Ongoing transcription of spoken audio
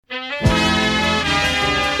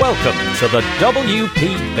Welcome to the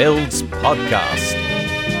WP Builds podcast,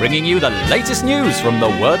 bringing you the latest news from the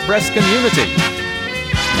WordPress community.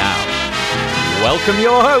 Now, welcome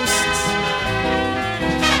your hosts,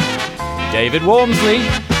 David Wormsley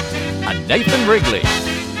and Nathan Wrigley.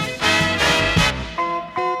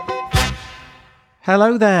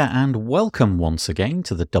 Hello there, and welcome once again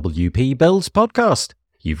to the WP Builds podcast.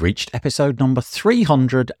 You've reached episode number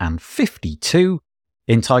 352,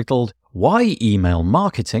 entitled Why Email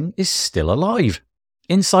Marketing is Still Alive.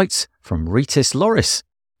 Insights from Rytis Lauris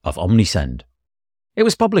of Omnisend. It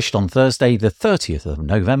was published on Thursday, the 30th of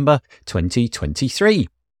November, 2023.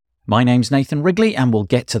 My name's Nathan Wrigley, and we'll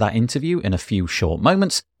get to that interview in a few short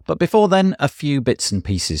moments. But before then, a few bits and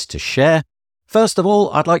pieces to share. First of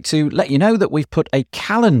all, I'd like to let you know that we've put a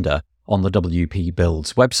calendar on the WP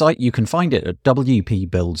Builds website. You can find it at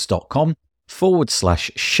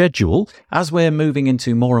wpbuilds.com/schedule. As we're moving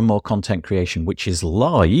into more and more content creation, which is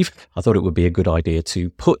live, I thought it would be a good idea to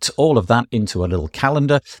put all of that into a little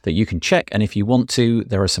calendar that you can check. And if you want to,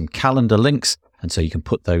 there are some calendar links. And so you can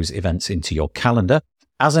put those events into your calendar.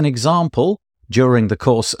 As an example, during the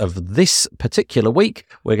course of this particular week,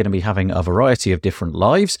 we're going to be having a variety of different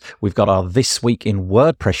lives. We've got our This Week in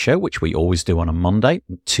WordPress show, which we always do on a Monday,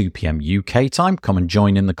 2 p.m. UK time. Come and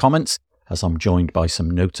join in the comments, as I'm joined by some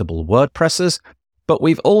notable WordPressers. But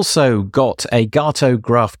we've also got a Gato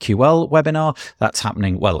GraphQL webinar that's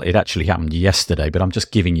happening. Well, it actually happened yesterday, but I'm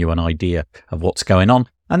just giving you an idea of what's going on.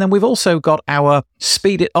 And then we've also got our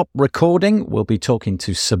Speed It Up recording. We'll be talking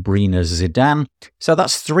to Sabrina Zidane. So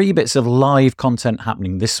that's 3 bits of live content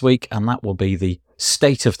happening this week, and that will be the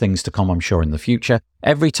state of things to come, I'm sure, in the future.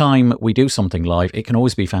 Every time we do something live, it can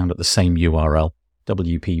always be found at the same URL,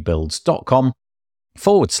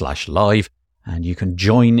 wpbuilds.com/live, and you can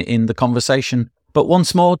join in the conversation. But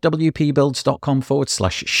once more,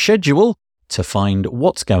 wpbuilds.com/schedule to find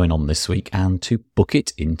what's going on this week and to book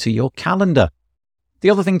it into your calendar. The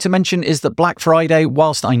other thing to mention is that Black Friday,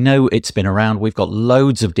 whilst I know it's been around, we've got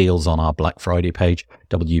loads of deals on our Black Friday page,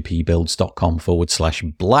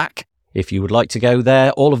 wpbuilds.com/black. If you would like to go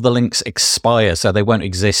there, all of the links expire, so they won't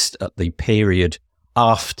exist at the period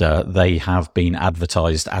after they have been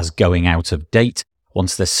advertised as going out of date.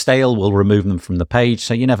 Once they're stale, we'll remove them from the page,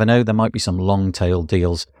 so you never know, there might be some long-tail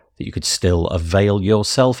deals that you could still avail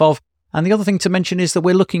yourself of. And the other thing to mention is that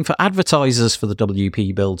we're looking for advertisers for the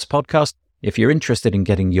WP Builds podcast. If you're interested in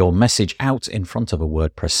getting your message out in front of a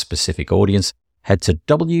WordPress-specific audience, head to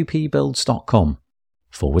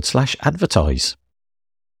wpbuilds.com/advertise.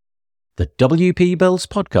 The WP Builds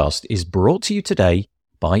podcast is brought to you today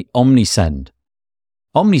by Omnisend.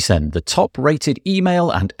 Omnisend, the top-rated email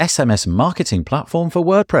and SMS marketing platform for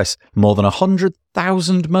WordPress. More than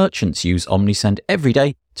 100,000 merchants use Omnisend every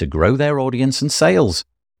day to grow their audience and sales.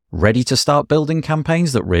 Ready to start building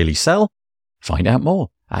campaigns that really sell? Find out more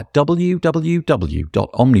at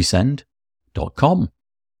www.omnisend.com.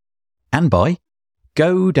 And by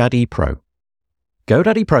GoDaddy Pro.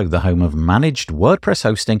 GoDaddy Pro, the home of managed WordPress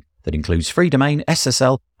hosting that includes free domain,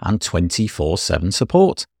 SSL, and 24/7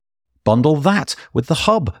 support. Bundle that with the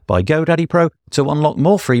Hub by GoDaddy Pro to unlock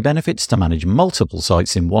more free benefits to manage multiple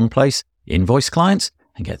sites in one place, invoice clients,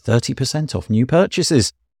 and get 30% off new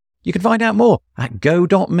purchases. You can find out more at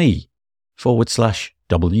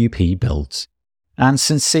go.me/WP Builds. And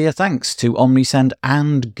sincere thanks to Omnisend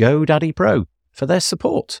and GoDaddy Pro for their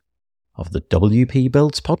support of the WP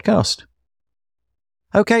Builds podcast.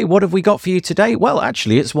 Okay, what have we got for you today? Well,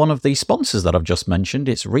 actually, it's one of the sponsors that I've just mentioned.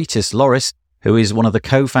 It's Rytis Lauris, who is one of the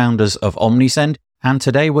co-founders of Omnisend. And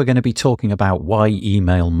today we're going to be talking about why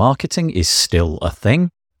email marketing is still a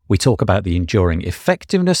thing. We talk about the enduring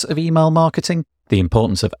effectiveness of email marketing, the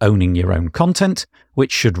importance of owning your own content,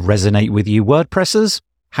 which should resonate with you WordPressers,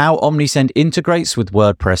 how Omnisend integrates with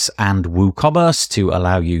WordPress and WooCommerce to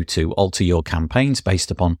allow you to alter your campaigns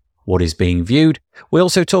based upon what is being viewed. We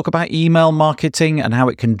also talk about email marketing and how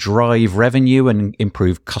it can drive revenue and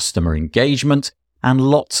improve customer engagement, and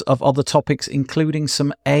lots of other topics, including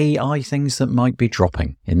some AI things that might be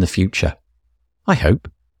dropping in the future. I hope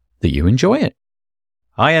that you enjoy it.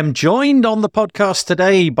 I am joined on the podcast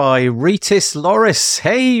today by Rytis Lauris.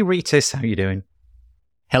 Hey, Rytis, how are you doing?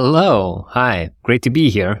 Hello. Hi. Great to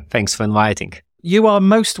be here. Thanks for inviting. You are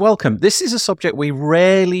most welcome. This is a subject we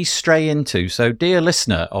rarely stray into. So, dear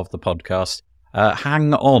listener of the podcast,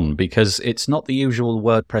 hang on, because it's not the usual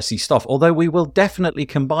WordPressy stuff, although we will definitely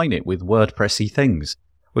combine it with WordPressy things.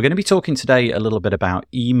 We're going to be talking today a little bit about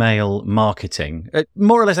email marketing.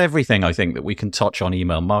 More or less everything, I think, that we can touch on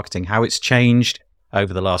email marketing, how it's changed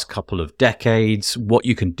over the last couple of decades, what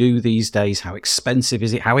you can do these days, how expensive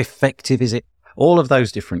is it, how effective is it, all of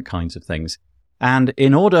those different kinds of things. And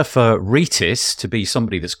in order for Rytis to be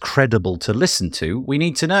somebody that's credible to listen to, we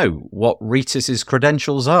need to know what Rytis's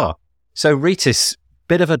credentials are. So Rytis,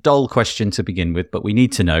 bit of a dull question to begin with, but we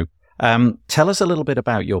need to know. Tell us a little bit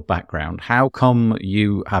about your background. How come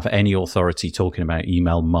you have any authority talking about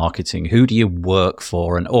email marketing? Who do you work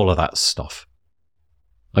for and all of that stuff?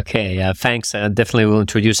 Okay, thanks. Definitely will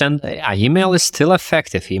introduce. And email is still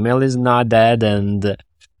effective. Email is not dead. And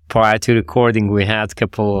prior to recording, we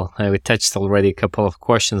touched already a couple of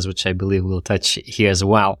questions, which I believe we'll touch here as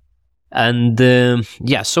well. And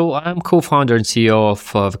so I'm co-founder and CEO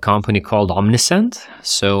of a company called Omnisend.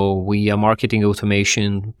 So we are a marketing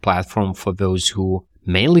automation platform for those who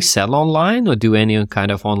mainly sell online or do any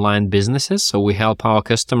kind of online businesses. So we help our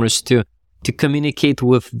customers to communicate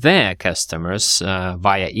with their customers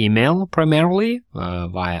via email primarily,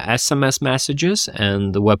 via SMS messages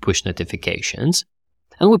and web push notifications.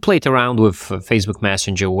 And we played around with Facebook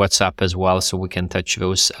Messenger, WhatsApp as well, so we can touch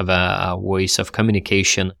those other ways of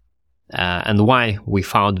communication. And why we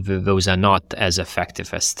found those are not as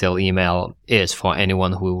effective as still email is for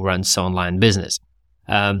anyone who runs online business.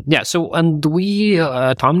 And we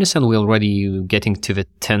at Omnisend, we're already getting to the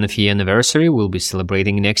 10th year anniversary. We'll be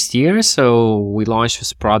celebrating next year. So we launched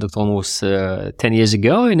this product almost 10 years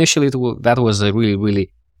ago. Initially, that was a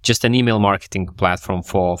really just an email marketing platform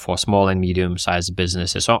for small and medium-sized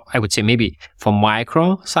businesses. So I would say maybe for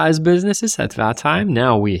micro-sized businesses at that time.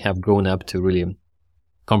 Now we have grown up to really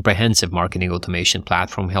comprehensive marketing automation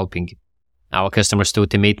platform, helping our customers to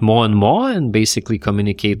automate more and more and basically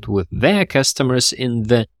communicate with their customers in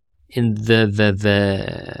the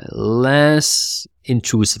less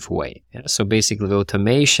intrusive way. Yeah? So basically the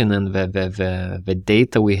automation and the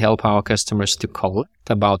data we help our customers to collect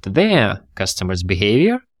about their customers'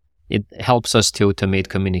 behavior, it helps us to automate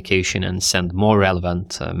communication and send more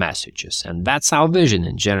relevant messages. And that's our vision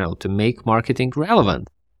in general, to make marketing relevant.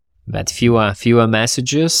 That fewer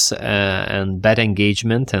messages and better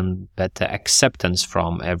engagement and better acceptance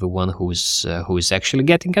from everyone who's actually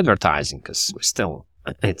getting advertising, because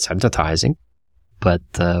it's advertising, but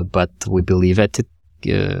we believe that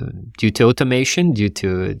due to automation, due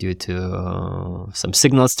to some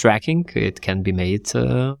signals tracking, it can be made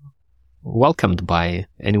welcomed by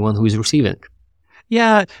anyone who is receiving.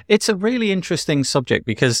 Yeah, it's a really interesting subject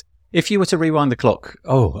because if you were to rewind the clock,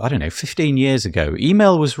 15 years ago,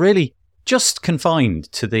 email was really just confined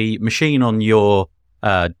to the machine on your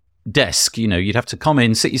desk. You'd have to come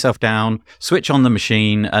in, sit yourself down, switch on the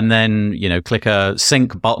machine, and then, click a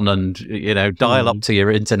sync button and, dial up to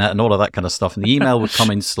your internet and all of that kind of stuff. And the email would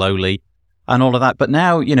come in slowly and all of that. But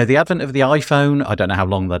now, the advent of the iPhone, I don't know how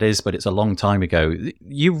long that is, but it's a long time ago.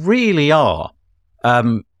 You really are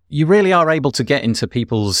able to get into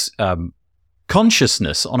people's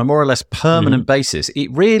consciousness on a more or less permanent basis.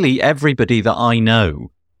 Everybody that I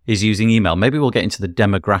know is using email. Maybe we'll get into the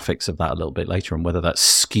demographics of that a little bit later and whether that's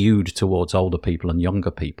skewed towards older people and younger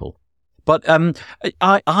people. But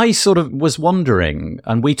I sort of was wondering,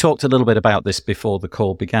 and we talked a little bit about this before the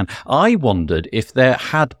call began, I wondered if there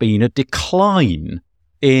had been a decline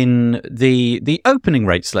in the opening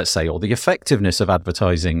rates, let's say, or the effectiveness of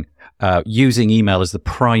advertising using email as the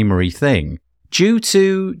primary thing. Due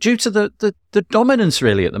to the dominance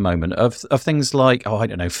really at the moment of things like,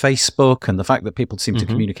 Facebook and the fact that people seem to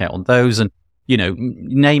communicate on those, and,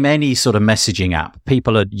 name any sort of messaging app.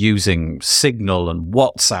 People are using Signal and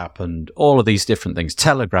WhatsApp and all of these different things,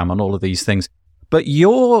 Telegram and all of these things. But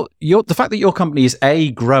the fact that your company is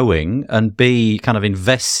A, growing, and B, kind of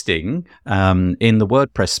investing in the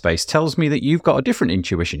WordPress space tells me that you've got a different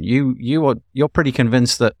intuition. You're pretty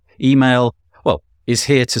convinced that email is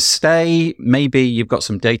here to stay. Maybe you've got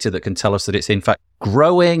some data that can tell us that it's in fact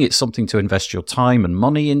growing. It's something to invest your time and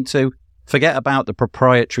money into. Forget about the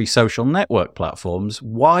proprietary social network platforms.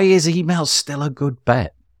 Why is email still a good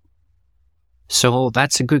bet? So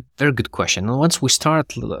that's very good question. And once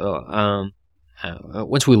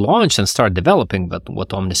we launched and started developing what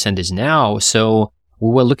Omnisend is now, so we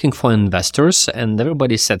were looking for investors, and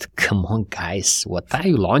everybody said, "Come on, guys, what are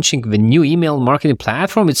you launching? The new email marketing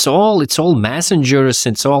platform? It's all messengers.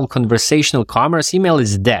 It's all conversational commerce. Email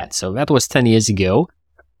is dead." So that was 10 years ago,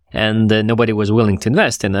 and nobody was willing to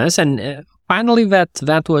invest in us. And finally,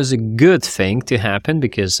 that was a good thing to happen,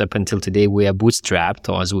 because up until today we are bootstrapped,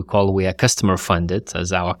 or as we call, we are customer funded,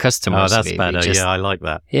 as our customers. Oh, that's better. I like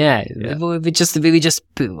that. Yeah. We just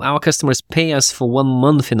our customers pay us for 1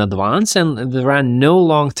 month in advance, and there are no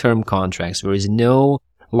long-term contracts. There is no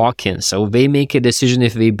lock-in. So they make a decision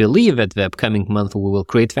if they believe that the upcoming month we will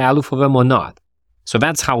create value for them or not. So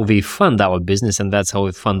that's how we fund our business, and that's how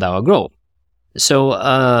we fund our growth. So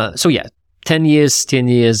 10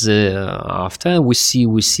 years after, we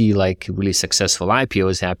see like really successful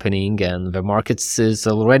IPOs happening, and the market is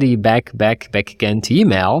already back again to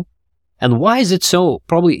email. And why is it so?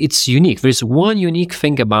 Probably it's unique. There's one unique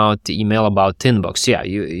thing about email, about inbox. Yeah,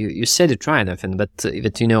 you said it right, Nathan, but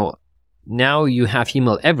now you have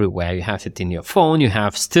email everywhere. You have it in your phone. You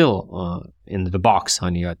have still in the box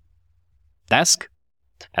on your desk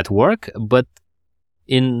at work, but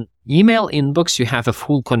in email inbox, you have a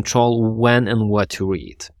full control when and what to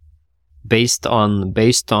read, based on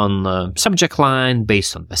subject line,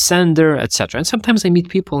 based on the sender, etc. And sometimes I meet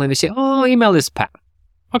people and they say, "Oh, email is spam."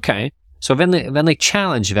 Okay, so when I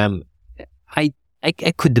challenge them, I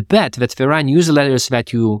could bet that there are newsletters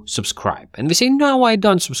that you subscribe, and they say, "No, I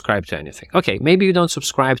don't subscribe to anything." Okay, maybe you don't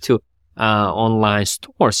subscribe to online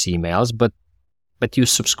stores emails, but you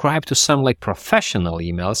subscribe to some like professional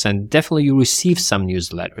emails, and definitely you receive some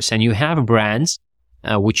newsletters, and you have brands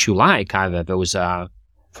which you like. Either those are,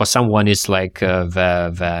 for someone is like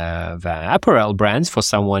the apparel brands, for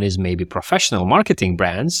someone is maybe professional marketing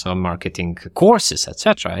brands or marketing courses,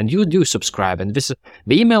 etc. And you do subscribe, and the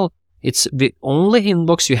email, it's the only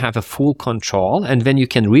inbox you have a full control, and then you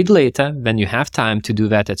can read later when you have time to do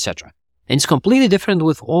that, etc. And it's completely different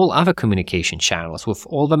with all other communication channels, with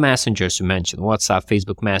all the messengers you mentioned, WhatsApp,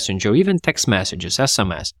 Facebook Messenger, even text messages,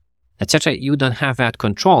 SMS, etc. You don't have that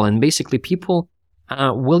control. And basically people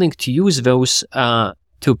are willing to use those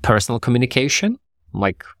to personal communication,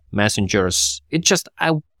 like messengers. It just,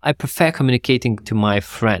 I prefer communicating to my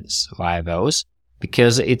friends via those,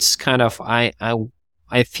 because it's kind of,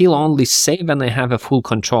 I feel only safe when I have a full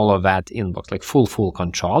control of that inbox, like full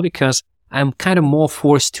control, because I'm kind of more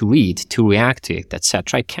forced to read, to react to it,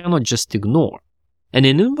 etc. I cannot just ignore. And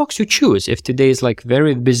in inbox, you choose. If today is like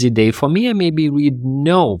very busy day for me, I maybe read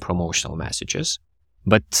no promotional messages.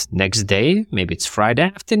 But next day, maybe it's Friday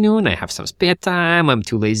afternoon, I have some spare time, I'm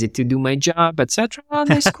too lazy to do my job, etc. And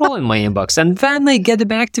I scroll in my inbox. And then I get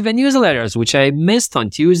back to the newsletters, which I missed on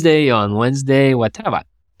Tuesday, on Wednesday, whatever.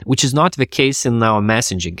 Which is not the case in our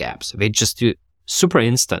messaging apps. They just do super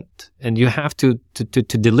instant, and you have to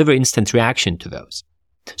deliver instant reaction to those.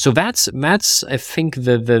 So that's I think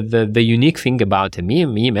the unique thing about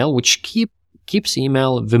email, which keeps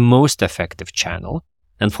email the most effective channel.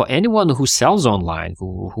 And for anyone who sells online,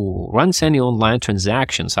 who runs any online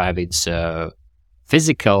transactions, either it's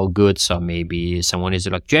physical goods, or maybe someone is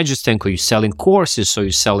like registering, or you're selling courses, or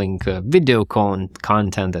you're selling video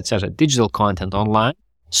content, etc., digital content online.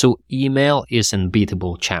 So email is an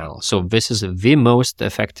unbeatable channel. So this is the most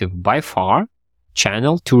effective by far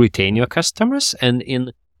channel to retain your customers, and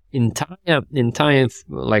in entire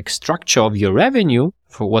like structure of your revenue,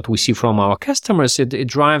 for what we see from our customers, it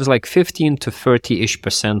drives like 15 to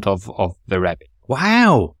 30% of the revenue.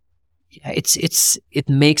 Wow. Yeah, it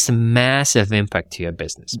makes a massive impact to your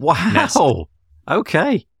business. Wow. Massive.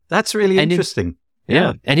 Okay. That's really interesting.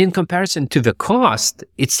 Yeah. And in comparison to the cost,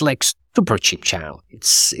 it's like super cheap channel.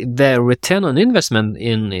 It's the return on investment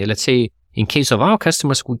in, let's say, in case of our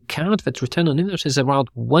customers, we count that return on investment is around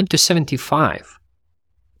 1 to 75.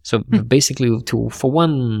 So basically, for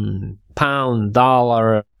 £1,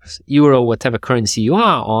 dollar, euro, whatever currency you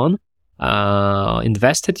are on,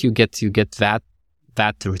 invested, you get that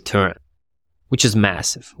return, which is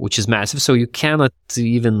massive. So you cannot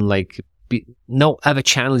even no other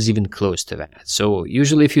channel is even close to that. So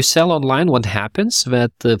usually, if you sell online, what happens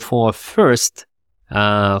that for first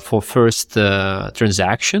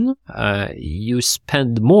transaction, you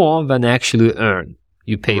spend more than actually earn.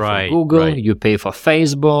 You pay for Google, you pay for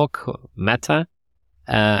Facebook, Meta,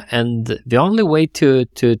 and the only way to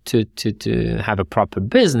have a proper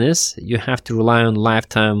business, you have to rely on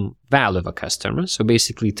lifetime value of a customer. So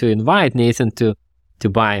basically, to invite Nathan to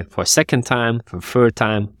buy for a second time, for a third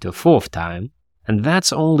time, to a fourth time, and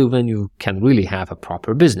that's only when you can really have a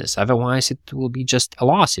proper business. Otherwise, it will be just a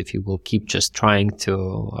loss if you will keep just trying to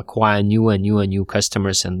acquire new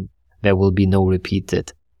customers, and there will be no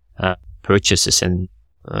repeated purchases and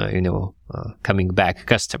coming back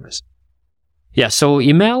customers. Yeah, so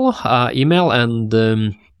email and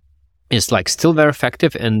is like still very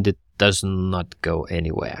effective, and it does not go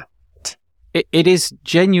anywhere. It is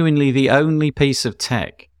genuinely the only piece of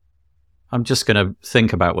tech. I'm just going to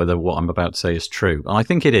think about whether what I'm about to say is true. I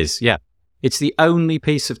think it is, yeah. It's the only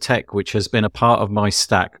piece of tech which has been a part of my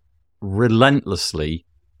stack relentlessly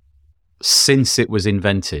since it was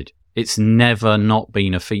invented. It's never not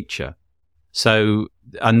been a feature. So,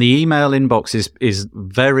 and the email inbox is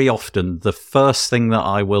very often the first thing that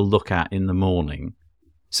I will look at in the morning.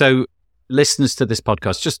 So, listeners to this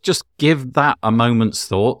podcast, just give that a moment's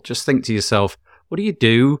thought. Just think to yourself, what do you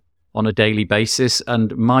do on a daily basis.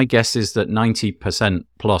 And my guess is that 90%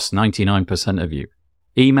 plus 99% of you,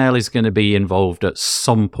 email is going to be involved at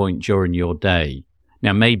some point during your day.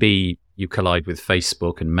 Now, maybe you collide with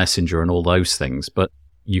Facebook and Messenger and all those things, but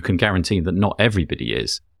you can guarantee that not everybody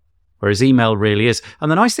is. Whereas email really is.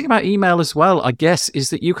 And the nice thing about email as well, I guess, is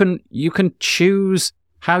that you can choose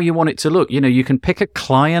how you want it to look. You can pick a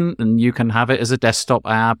client and you can have it as a desktop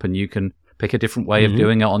app, and you can pick a different way of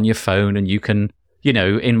doing it on your phone, and you can,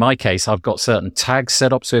 in my case, I've got certain tags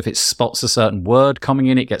set up. So if it spots a certain word coming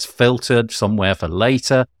in, it gets filtered somewhere for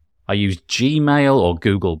later. I use Gmail or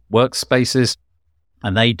Google Workspaces,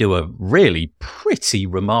 and they do a really pretty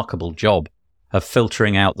remarkable job of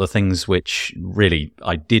filtering out the things which really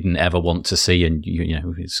I didn't ever want to see, and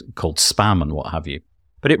it's called spam and what have you.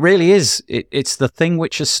 But it really is, it's the thing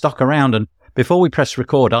which has stuck around. And before we press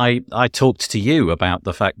record, I talked to you about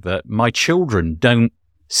the fact that my children don't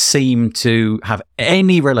seem to have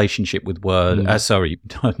any relationship with sorry,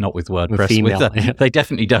 not with WordPress. They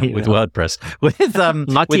definitely don't with WordPress. With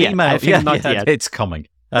not with yet. email, I think not yet. It's coming.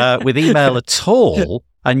 With email at all.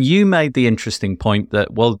 And you made the interesting point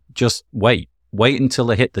that, well, just wait until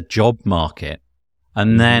they hit the job market.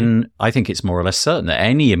 And then I think it's more or less certain that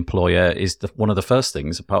any employer is one of the first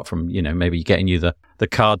things, apart from, maybe getting you the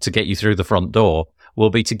card to get you through the front door, will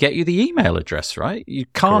be to get you the email address, right? You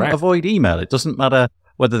can't avoid email. It doesn't matter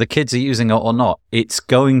whether the kids are using it or not. It's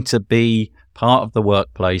going to be part of the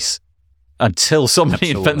workplace until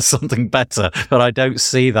somebody invents something better. But I don't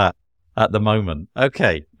see that at the moment.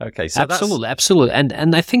 Okay. So absolutely.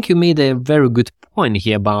 And I think you made a very good point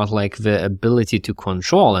here about like the ability to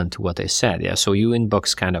control, and to what I said. Yeah. So you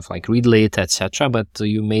inbox kind of like read later, etc. But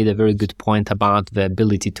you made a very good point about the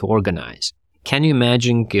ability to organize. Can you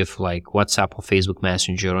imagine if like WhatsApp or Facebook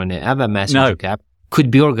Messenger or any other messaging app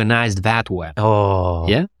could be organized that way? Oh,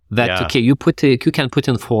 yeah. Okay, you can put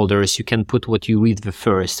in folders, you can put what you read the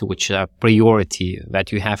first, which are priority,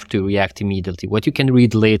 that you have to react immediately, what you can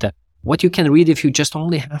read later, what you can read if you just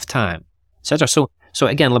only have time, etc. So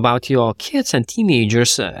again, about your kids and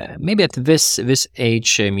teenagers, maybe at this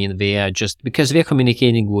age, I mean, they are just, because they're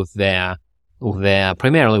communicating with their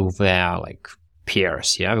primarily with their like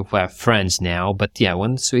peers, with their friends now. But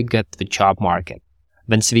once we get the job market,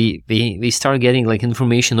 once they start getting like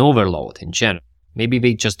information overload in general. Maybe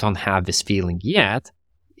they just don't have this feeling yet.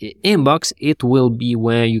 Inbox, it will be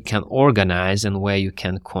where you can organize and where you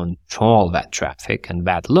can control that traffic and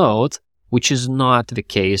that load, which is not the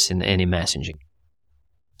case in any messaging.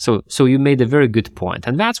 So you made a very good point.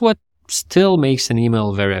 And that's what still makes an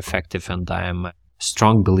email very effective. And I am a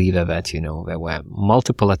strong believer that, there were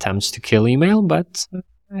multiple attempts to kill email, but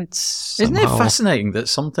it's Isn't it fascinating that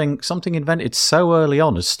something invented so early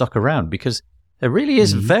on has stuck around? Because there really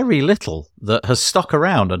is very little that has stuck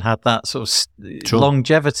around and had that sort of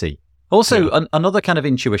longevity. Also, another kind of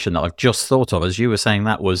intuition that I've just thought of as you were saying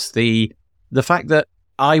that was the fact that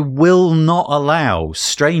I will not allow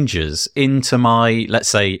strangers into my, let's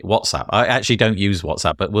say, WhatsApp. I actually don't use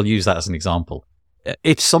WhatsApp, but we'll use that as an example.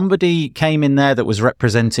 If somebody came in there that was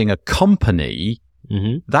representing a company,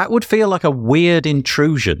 that would feel like a weird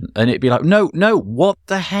intrusion. And it'd be like, no, what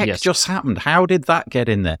the heck just happened? How did that get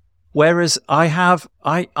in there? Whereas I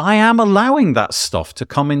am allowing that stuff to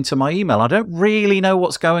come into my email. I don't really know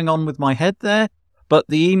what's going on with my head there, but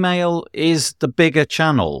the email is the bigger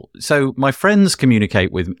channel. So my friends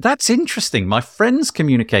communicate with me. That's interesting. My friends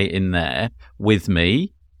communicate in there with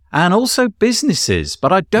me, and also businesses.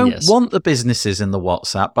 But I don't want the businesses in the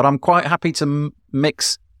WhatsApp, but I'm quite happy to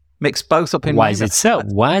mix both up in my email.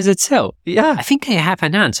 Why is it so? Yeah. I think I have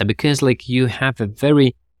an answer, because like you have a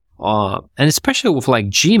very... and especially with like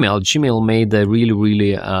Gmail made a really,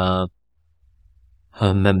 really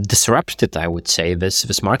disrupted, I would say,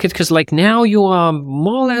 this market, because like now you are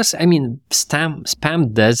more or less, I mean,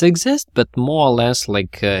 spam does exist, but more or less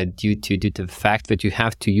like due to the fact that you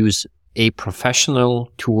have to use a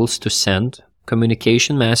professional tools to send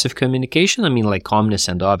communication, massive communication. I mean, like Omnisend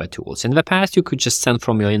and other tools. In the past, you could just send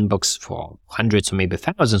from your inbox for hundreds or maybe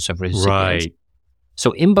thousands of recipients. Right.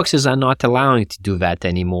 So inboxes are not allowing to do that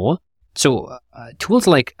anymore. So tools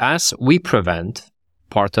like us, we prevent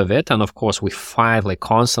part of it. And of course, we fight like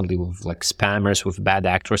constantly with like spammers, with bad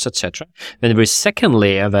actors, etc. Then there is second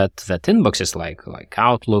layer that inboxes like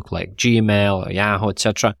Outlook, like Gmail, or Yahoo,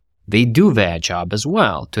 etc. They do their job as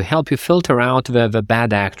well to help you filter out the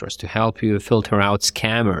bad actors, to help you filter out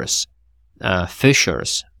scammers,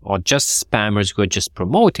 phishers, or just spammers who are just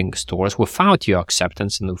promoting stores without your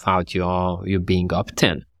acceptance and without you being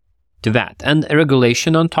opt-in to that. And a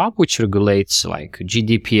regulation on top, which regulates like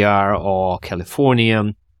GDPR or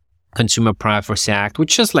California Consumer Privacy Act,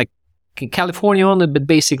 which is like California only, but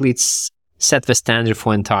basically it's set the standard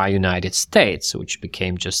for entire United States, which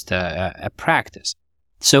became just a practice.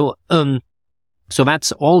 So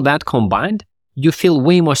that's all that combined. You feel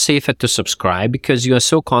way more safer to subscribe because you are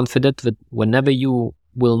so confident that whenever you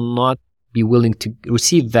will not be willing to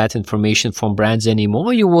receive that information from brands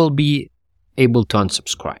anymore, you will be able to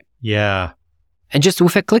unsubscribe. Yeah. And just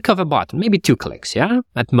with a click of a button, maybe 2 clicks, yeah,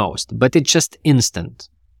 at most, but it's just instant.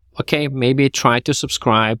 Okay, maybe try to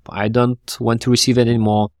subscribe. I don't want to receive it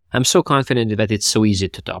anymore. I'm so confident that it's so easy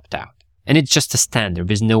to opt out. And it's just a standard.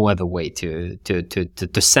 There's no other way to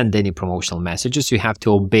send any promotional messages. You have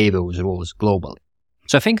to obey those rules globally.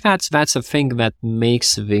 So I think that's a thing that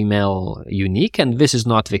makes the email unique. And this is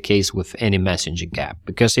not the case with any messaging app.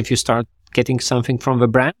 Because if you start getting something from the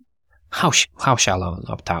brand, how shall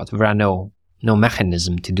I opt out? There are no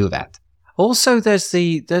mechanism to do that. Also, there's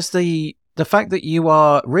the fact that you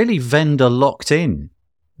are really vendor locked in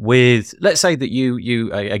with, let's say that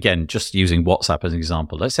you again, just using WhatsApp as an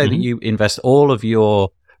example, let's say that you invest all of your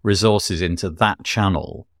resources into that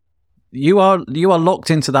channel. You are locked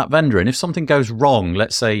into that vendor. And if something goes wrong,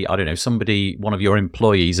 let's say, I don't know, one of your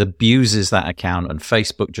employees abuses that account and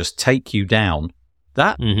Facebook just take you down,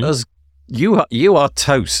 that you are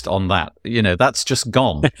toast on that. That's just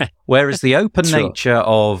gone. Whereas the open nature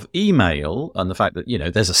of email and the fact that,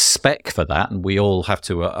 there's a spec for that and we all have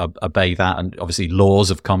to obey that. And obviously laws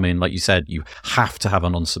have come in. Like you said, you have to have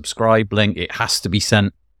an unsubscribe link. It has to be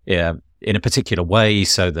sent in a particular way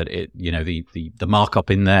so that it, the markup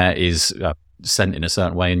in there is sent in a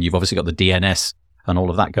certain way. And you've obviously got the DNS and all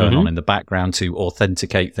of that going on in the background to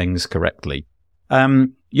authenticate things correctly.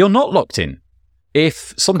 You're not locked in.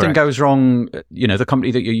 If something goes wrong, the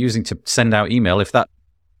company that you're using to send out email, if that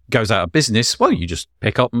goes out of business, well, you just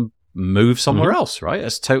pick up and move somewhere else, right?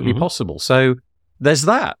 That's totally possible. So there's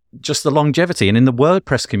that, just the longevity. And in the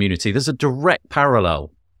WordPress community, there's a direct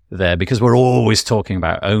parallel there because we're always talking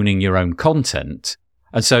about owning your own content.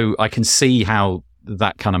 And so I can see how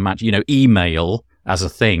that kind of match, email as a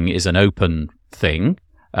thing is an open thing.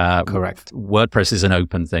 Correct. WordPress is an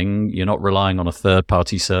open thing. You're not relying on a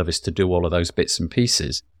third-party service to do all of those bits and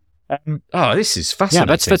pieces. This is fascinating.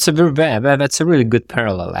 Yeah, that's a really good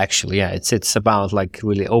parallel, actually. Yeah, it's about like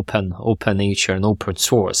really open nature and open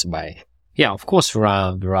source. Of course there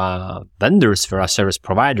are vendors, there are service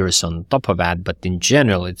providers on top of that, but in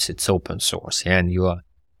general it's open source, and you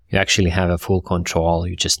actually have a full control.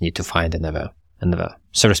 You just need to find another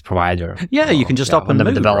service provider. Yeah, you can just up and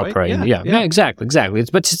move, developer. Right? Yeah, exactly.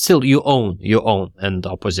 But it's still you own, and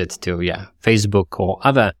opposite to Facebook or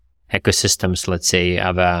other ecosystems, let's say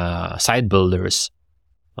other site builders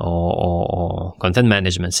or content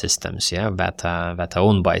management systems, that are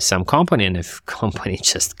owned by some company. And if company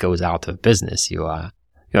just goes out of business, you are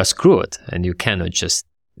screwed, and you cannot just.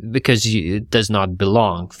 Because it does not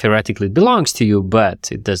belong. Theoretically, it belongs to you,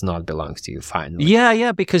 but it does not belong to you finally.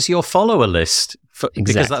 Yeah, because your follower list,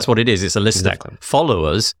 because that's what it is, it's a list of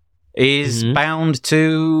followers, is bound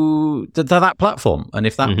to that platform. And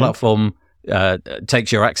if that platform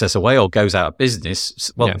takes your access away or goes out of business,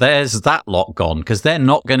 there's that lot gone, because they're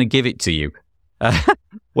not going to give it to you.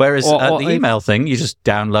 Whereas the email thing, you just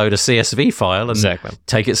download a CSV file and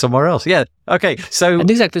take it somewhere else. Yeah. Okay. So and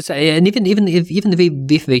even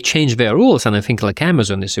if they change their rules, and I think like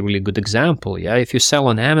Amazon is a really good example. Yeah. If you sell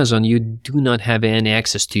on Amazon, you do not have any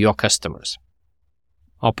access to your customers.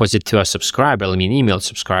 Opposite to a subscriber, email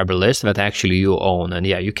subscriber list that actually you own, and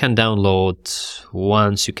you can download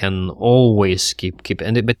once. You can always keep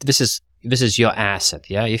but this is your asset.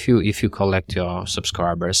 Yeah. If you collect your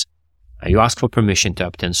subscribers. You ask for permission to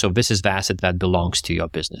opt in. So this is the asset that belongs to your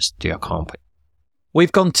business, to your company.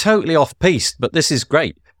 We've gone totally off piste, but this is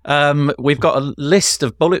great. We've got a list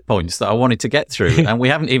of bullet points that I wanted to get through, and we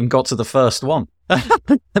haven't even got to the first one.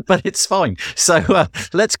 But it's fine. So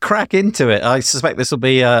let's crack into it. I suspect this will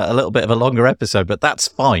be a little bit of a longer episode, but that's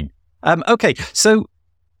fine. Okay, so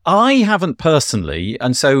I haven't personally,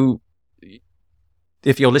 and so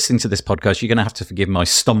if you're listening to this podcast, you're going to have to forgive my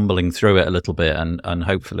stumbling through it a little bit, and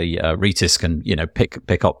hopefully Rytis can,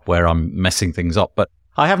 pick up where I'm messing things up. But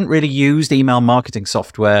I haven't really used email marketing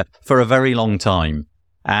software for a very long time.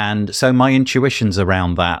 And so my intuitions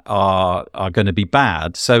around that are going to be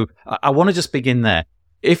bad. So I want to just begin there.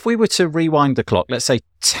 If we were to rewind the clock, let's say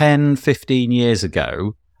 10, 15 years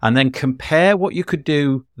ago, and then compare what you could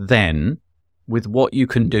do then with what you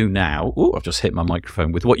can do now. Oh, I've just hit my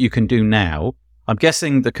microphone. With what you can do now. I'm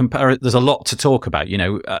guessing there's a lot to talk about,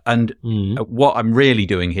 and what I'm really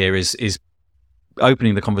doing here is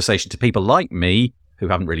opening the conversation to people like me who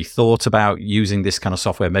haven't really thought about using this kind of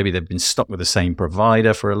software. Maybe they've been stuck with the same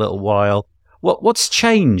provider for a little while, What's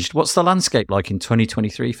changed? What's the landscape like in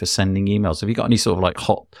 2023 for sending emails? Have you got any sort of like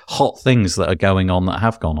hot things that are going on that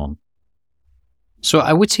have gone on? So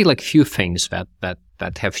I would say like few things that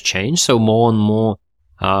have changed. So more and more,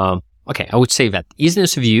 I would say that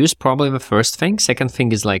easiness of use, probably the first thing. Second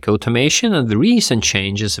thing is like automation, and the recent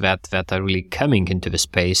changes that are really coming into the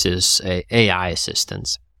space is AI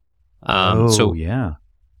assistants. AI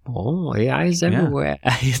is everywhere.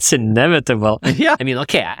 Yeah. It's inevitable. Yeah. I mean,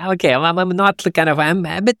 I'm not I'm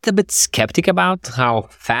a bit skeptic about how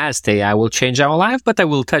fast AI will change our life, but I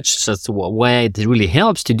will touch just where it really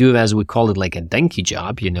helps to do, as we call it, like a donkey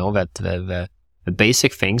job, that the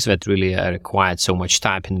basic things that really required so much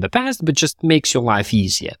time in the past, but just makes your life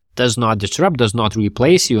easier. Does not disrupt, does not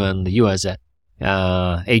replace you, and you as a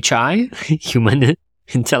HI, human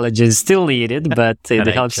intelligence still needed, but it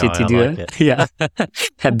helps you to do it. Yeah.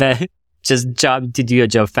 Just to do your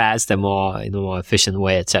job fast and more in a more efficient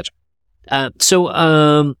way, etc. So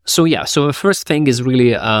the first thing is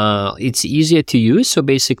really it's easier to use. So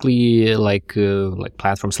basically, like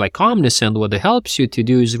platforms like Omnisend, what it helps you to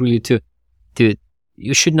do is really to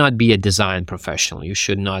you should not be a design professional. You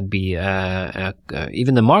should not be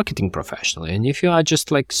even a marketing professional. And if you are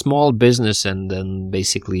just like small business and then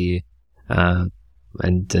basically like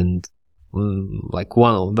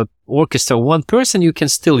the orchestra, one person, you can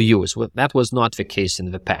still use. That was not the case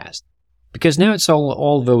in the past, because now it's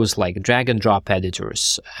all those like drag and drop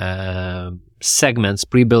editors, segments,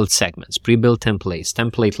 pre-built templates,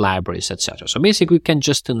 template libraries, etc. So basically, you can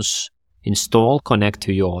just install, connect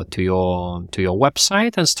to your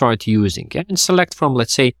website and start using it, and select from,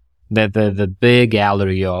 let's say, the big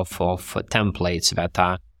gallery of templates that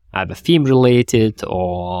are either theme related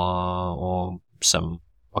or some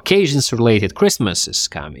occasions related. Christmas is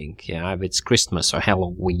coming, if it's Christmas or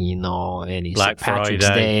Halloween or any St. Patrick's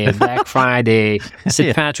Day, Black Friday,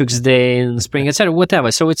 St. Patrick's Day in spring, etc.,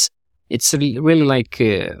 whatever. So it's really like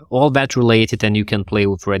all that related, and you can play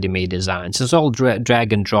with ready-made designs. It's all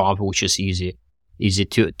drag and drop, which is easy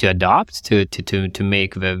to adopt, to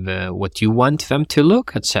make the what you want them to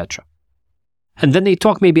look, etc. And then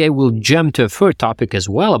maybe I will jump to a third topic as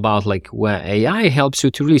well about like where AI helps you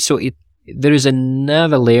to really, there is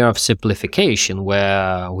another layer of simplification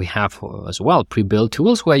where we have as well pre-built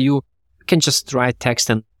tools where you can just write text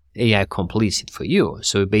and AI completes it for you.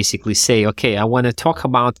 So basically say, okay, I want to talk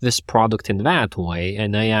about this product in that way,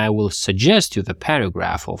 and AI will suggest you the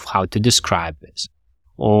paragraph of how to describe this.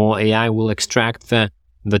 Or AI will extract the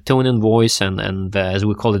tone and voice and as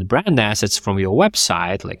we call it, brand assets from your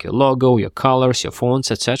website, like your logo, your colors, your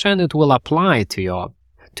fonts, etc., and it will apply to your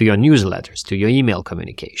newsletters, to your email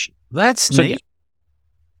communication. That's neat.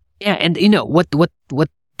 Yeah, and what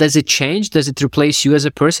does it change? Does it replace you as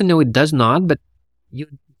a person? No, it does not. But you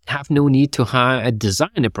have no need to hire a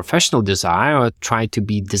professional designer, or try to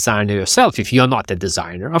be designer yourself if you're not a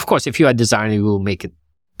designer. Of course, if you're a designer, you will make it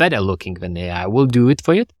better looking than AI will do it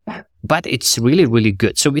for you. But it's really, really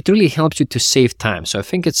good. So it really helps you to save time. So I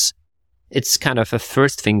think it's kind of a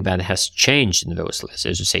first thing that has changed in those,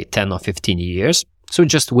 as you say, 10 or 15 years. So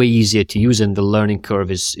just way easier to use, and the learning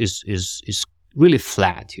curve is really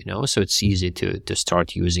flat, so it's easy to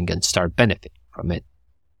start using and start benefiting from it.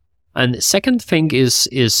 And the second thing is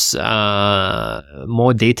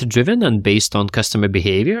more data-driven and based on customer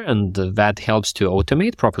behavior, and that helps to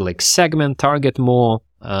automate properly, like segment, target more,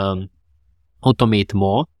 automate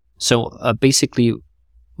more. So basically,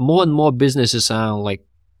 more and more businesses are like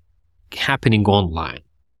happening online.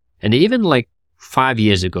 And even like 5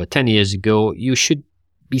 years ago, 10 years ago, you should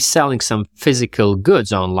be selling some physical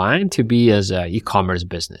goods online to be as e-commerce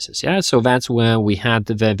businesses. Yeah, so that's where we had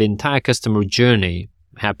the entire customer journey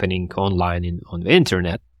happening online on the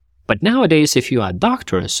internet. But nowadays, if you are a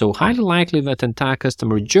doctor, so highly likely that entire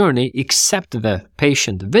customer journey, except the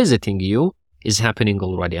patient visiting you, is happening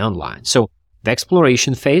already online. So the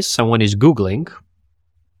exploration phase, someone is Googling,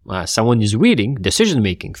 someone is reading,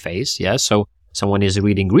 decision-making phase, so someone is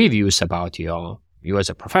reading reviews about you as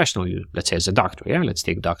a professional, let's say as a doctor, let's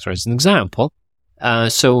take doctor as an example.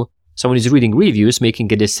 So someone is reading reviews,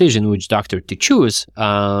 making a decision which doctor to choose,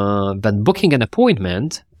 then booking an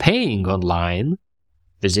appointment, paying online,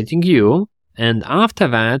 visiting you, and after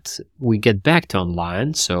that, we get back to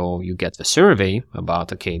online. So you get the survey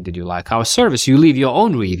about, okay, did you like our service? You leave your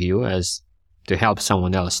own review as to help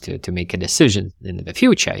someone else to make a decision in the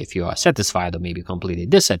future if you are satisfied or maybe completely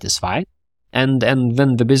dissatisfied. And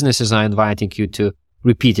then the businesses are inviting you to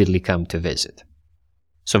repeatedly come to visit.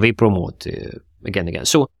 So they promote again.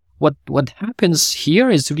 So what happens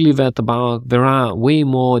here is really that there are way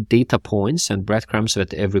more data points and breadcrumbs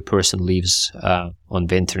that every person leaves on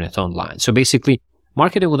the internet online. So basically,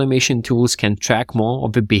 marketing automation tools can track more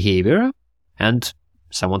of the behavior. And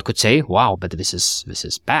someone could say, wow, but this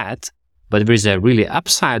is bad. But there is a really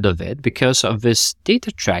upside of it because of this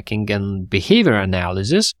data tracking and behavior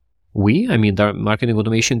analysis. The marketing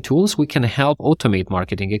automation tools, we can help automate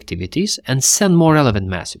marketing activities and send more relevant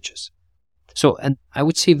messages. So, and I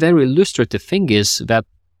would say very illustrative thing is that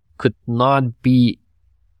could not be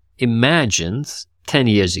imagined 10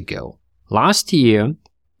 years ago. Last year,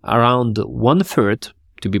 around 1/3,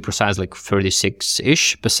 to be precise, like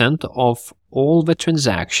 36-ish% of all the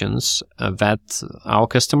transactions that our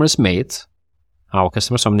customers made,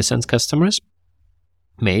 Omnisend customers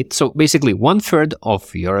made. So basically 1/3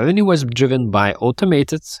 of your revenue was driven by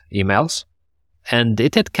automated emails, and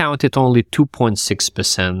it had counted only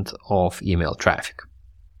 2.6% of email traffic.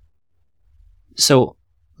 So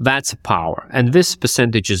that's power. And this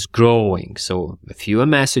percentage is growing. So the fewer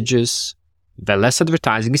messages, the less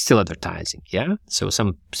advertising is still advertising, yeah? So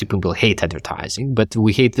some people hate advertising, but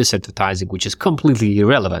we hate this advertising, which is completely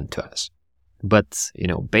irrelevant to us. But,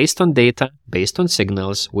 based on data, based on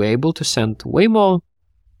signals, we're able to send way more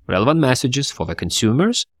relevant messages for the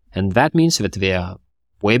consumers, and that means that they are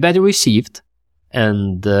way better received,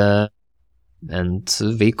 and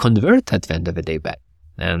they convert at the end of the day back.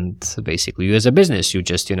 And basically, you as a business, you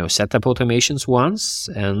just, set up automations once,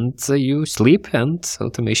 and you sleep, and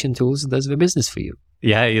automation tools does the business for you.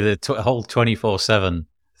 Yeah, the whole 24/7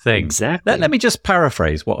 thing. Exactly. Let me just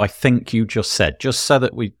paraphrase what I think you just said, just so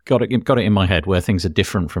that we got it in my head where things are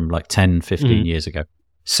different from like 10, 15 years ago.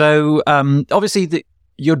 So obviously,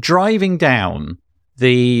 you're driving down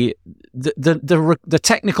the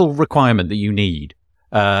technical requirement that you need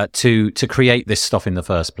to create this stuff in the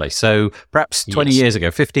first place. So perhaps 20 years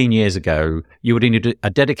ago, 15 years ago, you would have needed a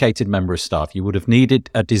dedicated member of staff. You would have needed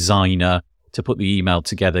a designer to put the email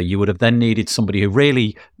together. You would have then needed somebody who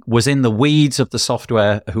really was in the weeds of the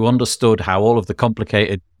software, who understood how all of the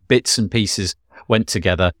complicated bits and pieces went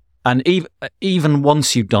together. And even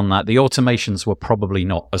once you've done that, the automations were probably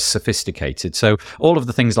not as sophisticated. So all of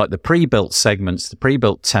the things like the pre-built segments, the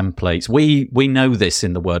pre-built templates, we know this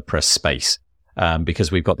in the WordPress space.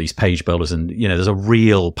 Because we've got these page builders, and there's a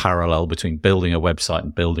real parallel between building a website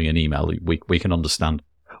and building an email. We can understand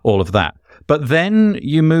all of that. But then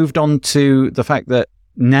you moved on to the fact that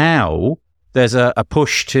now there's a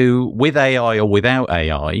push to, with AI or without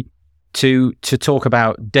AI, to talk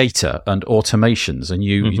about data and automations. And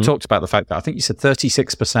you talked about the fact that I think you said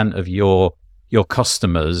 36% of your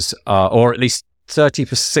customers are, or at least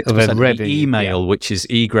 36% of the email which is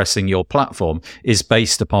egressing your platform is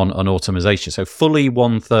based upon an automation. So fully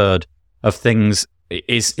 1/3 of things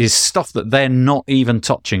is stuff that they're not even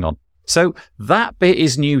touching on. So that bit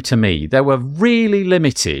is new to me. There were really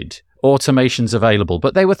limited automations available,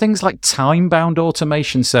 but they were things like time-bound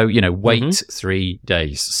automation. So, wait 3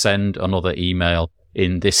 days, send another email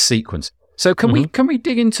in this sequence. So can we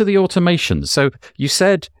dig into the automations? So you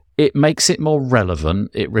said it makes it more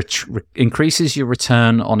relevant. It increases your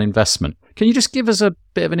return on investment. Can you just give us a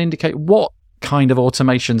bit of an indicator? What kind of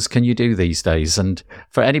automations can you do these days? And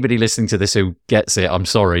for anybody listening to this who gets it, I'm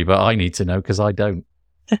sorry, but I need to know because I don't.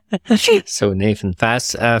 So Nathan,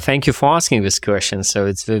 thank you for asking this question. So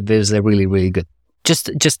it's really, really good. Just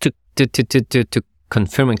to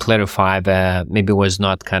confirm and clarify that maybe was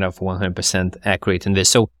not kind of 100% accurate in this.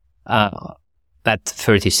 So that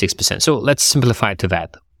 36%. So let's simplify to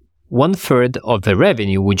that. 1/3 of the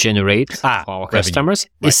revenue we generate for our customers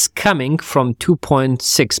is coming from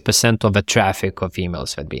 2.6% of the traffic of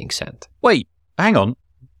emails that are being sent. Wait, hang on.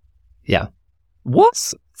 Yeah.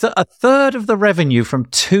 What? A third of the revenue from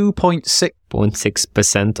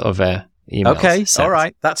 2.6% of the emails. Okay, sent. all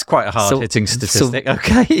right. That's quite a hard-hitting statistic.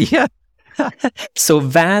 Okay, yeah. So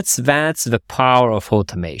that's the power of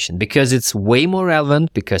automation, because it's way more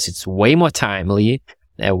relevant, because it's way more timely.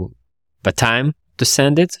 The time to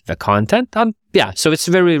send it, the content. So it's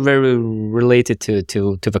very, very related to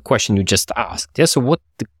the question you just asked. Yeah. So what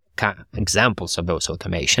the examples of those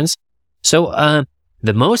automations? So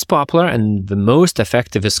the most popular and the most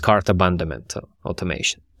effective is cart abandonment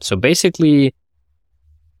automation. So basically,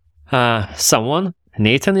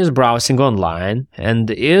 Nathan is browsing online and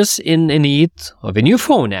is in need of a new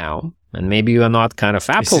phone now. And maybe you are not kind of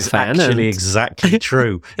Apple fan. This is actually exactly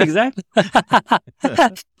true. Exactly.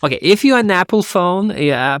 Okay, if you are an Apple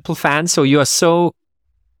fan, so you are so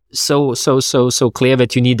clear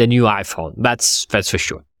that you need a new iPhone. That's for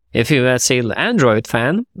sure. If you, let's say, Android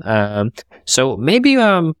fan, so maybe you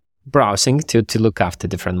are browsing to look after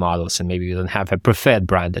different models, and maybe you don't have a preferred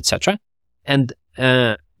brand, etc. And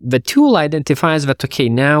the tool identifies that, okay,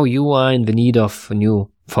 now you are in the need of a new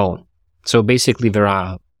phone. So basically, there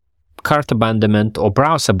are cart abandonment or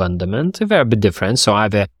browse abandonment, they're a bit different. So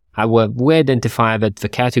we identify that the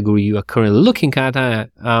category you are currently looking at are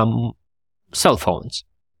cell phones.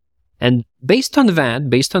 And based on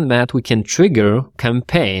that, we can trigger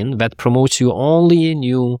campaign that promotes you only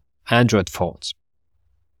new Android phones.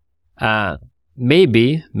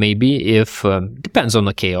 Maybe if depends on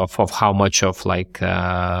of how much of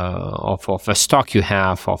a stock you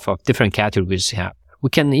have of different categories you have. We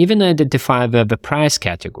can even identify the price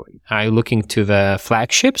category. Are you looking to the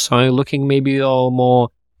flagships, or are you looking maybe more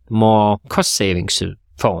cost savings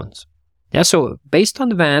phones? Yeah, so based on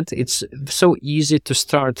that, it's so easy to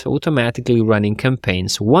start automatically running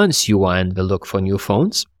campaigns once you are in the look for new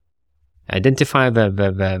phones. Identify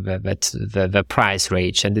the price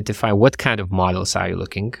range, identify what kind of models are you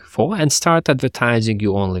looking for, and start advertising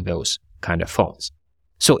you only those kind of phones.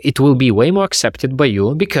 So it will be way more accepted by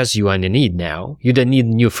you because you are in need now. You don't need a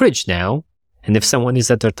new fridge now. And if someone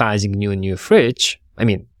is advertising new fridge,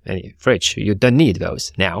 any fridge, you don't need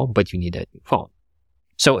those now, but you need a new phone.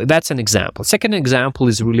 So that's an example. Second example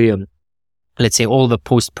is really, let's say, all the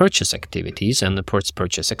post-purchase activities and the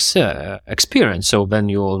post-purchase experience. So when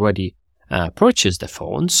you already purchase the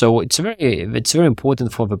phone, so it's very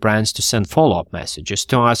important for the brands to send follow-up messages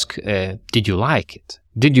to ask, did you like it?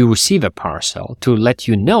 Did you receive a parcel? To let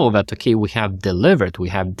you know that, okay, we have delivered, we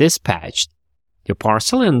have dispatched your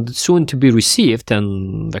parcel and soon to be received,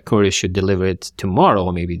 and the courier should deliver it tomorrow,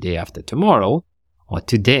 or maybe day after tomorrow, or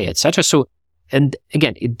today, etc. So, and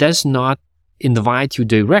again, it does not invite you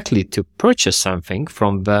directly to purchase something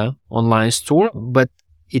from the online store, but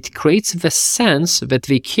it creates the sense that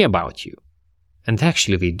they care about you. And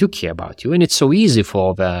actually, they do care about you. And it's so easy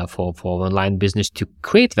for online business to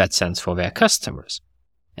create that sense for their customers.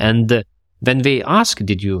 And then they ask,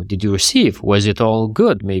 did you receive? Was it all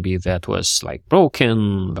good? Maybe that was like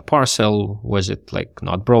broken, the parcel. Was it like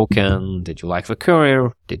not broken? Did you like the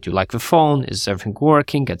courier? Did you like the phone? Is everything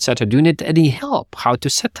working, etc.? Do you need any help? How to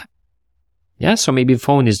set up? Yeah, so maybe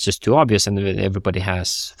phone is just too obvious and everybody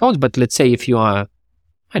has phones. But let's say if you are,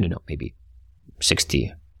 I don't know, maybe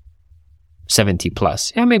 60, 70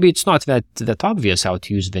 plus. Yeah, maybe it's not that obvious how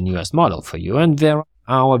to use the newest model for you. And there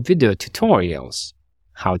are video tutorials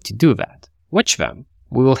how to do that. Watch them.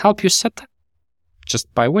 We will help you set up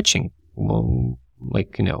just by watching,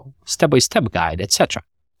 step-by-step guide, etc.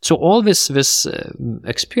 So all this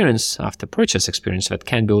experience, after purchase experience that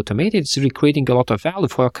can be automated, is really creating a lot of value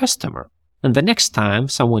for a customer. And the next time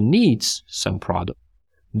someone needs some product,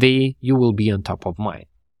 you will be on top of mind.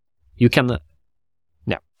 You can,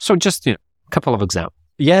 So just a couple of examples.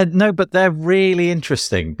 Yeah, no, but they're really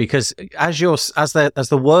interesting because as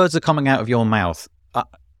the words are coming out of your mouth,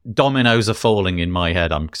 dominoes are falling in my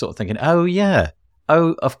head. I'm sort of thinking, oh yeah,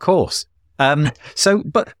 oh of course. So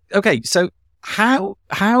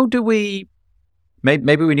how do we?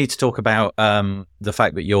 Maybe we need to talk about the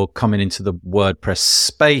fact that you're coming into the WordPress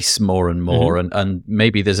space more and more, and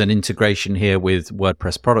maybe there's an integration here with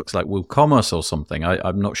WordPress products like WooCommerce or something.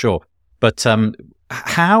 I'm not sure, but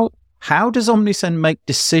how does Omnisend make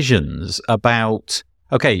decisions about?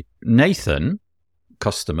 Okay,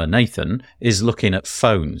 customer Nathan is looking at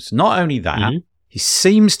phones. Not only that, he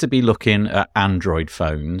seems to be looking at Android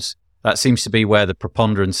phones. That seems to be where the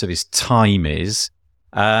preponderance of his time is.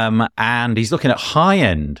 And he's looking at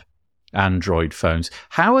high-end Android phones.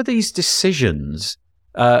 How are these decisions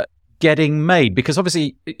getting made? Because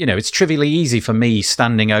obviously, it's trivially easy for me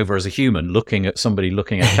standing over as a human looking at somebody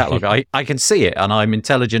looking at a catalog. I can see it and I'm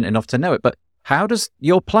intelligent enough to know it. But how does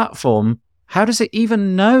your platform... How does it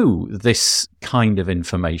even know this kind of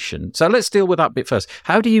information? So let's deal with that bit first.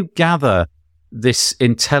 How do you gather this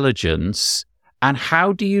intelligence and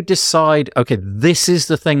how do you decide, okay, this is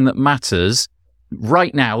the thing that matters.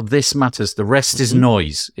 Right now, this matters. The rest is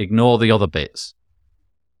noise. Ignore the other bits.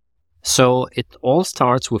 So it all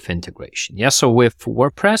starts with integration. Yeah, so with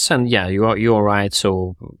WordPress, and yeah, you're right.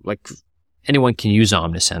 So like anyone can use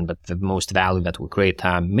Omnisend, but the most value that we create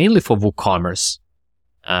mainly for WooCommerce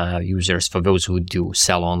users, for those who do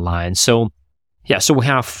sell online. So yeah, so we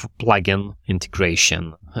have plugin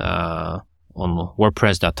integration on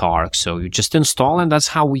WordPress.org. So you just install, and that's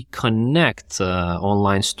how we connect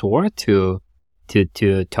online store to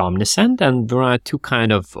Omnisend. And there are two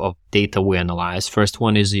kind of data we analyze. First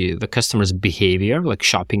one is the customer's behavior, like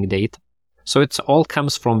shopping data. So it all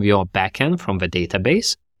comes from your backend, from the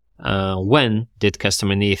database. When did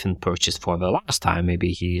customer Nathan purchase for the last time?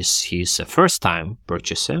 Maybe he's a first-time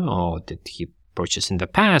purchaser, or did he purchase in the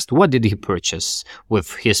past? What did he purchase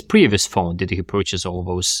with his previous phone? Did he purchase all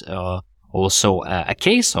those also a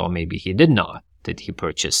case, or maybe he did not? Did he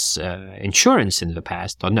purchase insurance in the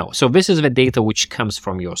past or no? So this is the data which comes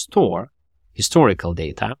from your store, historical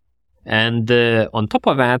data. And on top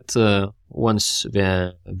of that, once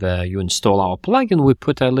you install our plugin, we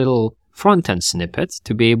put a little front-end snippet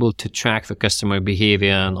to be able to track the customer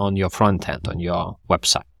behavior on your front end, on your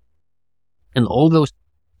website. And all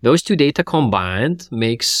those two data combined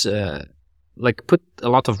makes put a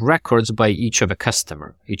lot of records by each of a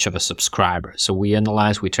customer, each of a subscriber. So we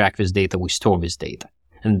analyze, we track this data, we store this data.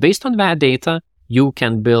 And based on that data, you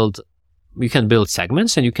can build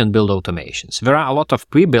segments and you can build automations. There are a lot of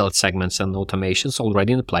pre-built segments and automations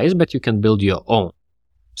already in place, but you can build your own.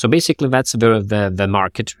 So basically that's the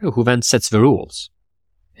marketer who then sets the rules.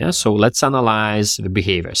 Yeah, so let's analyze the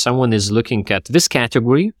behavior. Someone is looking at this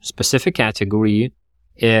category, specific category.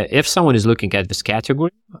 If someone is looking at this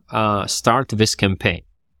category, start this campaign.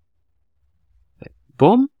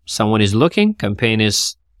 Boom, someone is looking, campaign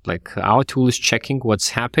is our tool is checking what's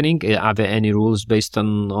happening. Are there any rules based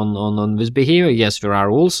on this behavior? Yes, there are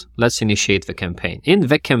rules. Let's initiate the campaign. In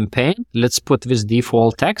the campaign, let's put this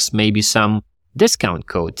default text, maybe some discount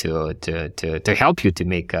code to help you to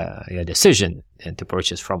make a decision and to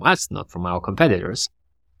purchase from us, not from our competitors.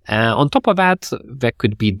 On top of that, there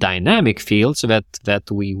could be dynamic fields that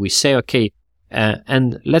we say, okay,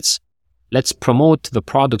 and let's promote the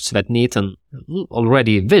products that Nathan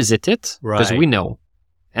already visited, because we know.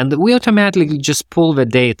 And we automatically just pull the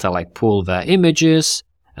data, pull the images,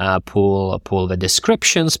 pull the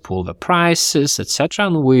descriptions, pull the prices, etc.,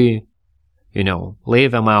 and we, lay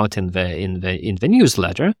them out in the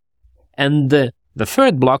newsletter. And the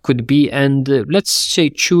third block would be, and let's say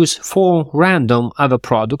choose 4 random other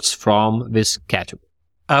products from this category.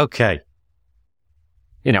 Okay.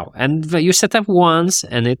 And you set up once,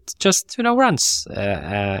 and it just runs.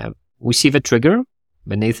 We see the trigger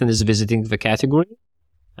when Nathan is visiting the category.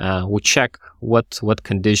 We check what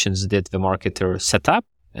conditions did the marketer set up,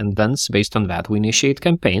 and then based on that, we initiate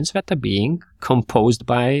campaigns that are being composed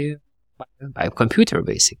by a computer,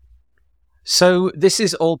 basically. So this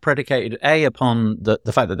is all predicated, upon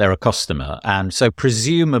the fact that they're a customer, and so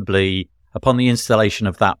presumably upon the installation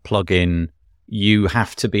of that plugin, you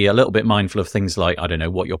have to be a little bit mindful of things like, I don't know,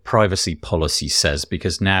 what your privacy policy says,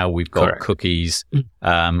 because now we've got cookies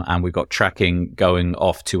and we've got tracking going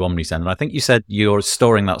off to Omnisend. And I think you said you're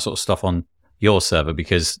storing that sort of stuff on your server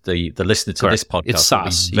because the listener to this podcast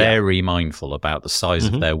will be very mindful about the size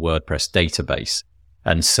of their WordPress database.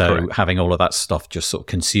 And so having all of that stuff just sort of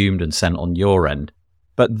consumed and sent on your end.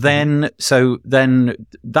 But then, so then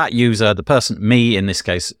that user, the person, me in this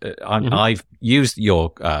case, I've used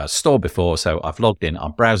your store before, so I've logged in,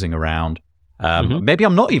 I'm browsing around. Maybe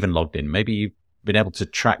I'm not even logged in. Maybe you've been able to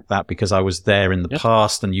track that because I was there in the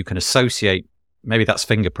past and you can associate, maybe that's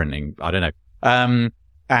fingerprinting, I don't know.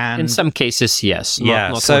 And in some cases, yes.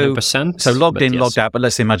 Not so 100%. So logged in, logged out, but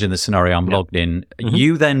let's imagine the scenario I'm logged in.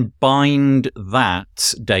 You then bind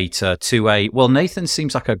that data to Nathan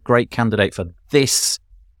seems like a great candidate for this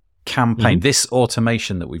campaign, this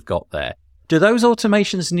automation that we've got there. Do those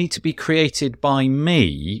automations need to be created by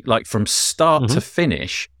me, like from start to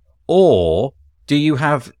finish? Or do you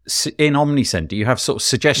have, in Omnisend, do you have sort of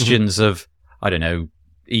suggestions of, I don't know,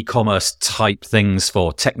 e-commerce type things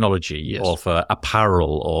for technology or for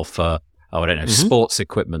apparel or for, I don't know, sports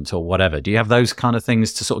equipment or whatever? Do you have those kind of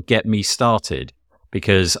things to sort of get me started?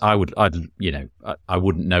 Because I wouldn't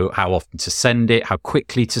know how often to send it, how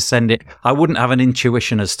quickly to send it. I wouldn't have an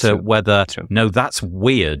intuition as to whether, no, that's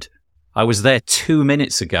weird. I was there 2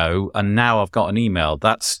 minutes ago and now I've got an email.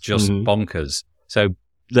 That's just bonkers. So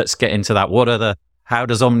let's get into that. How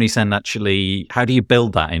does Omnisend actually, how do you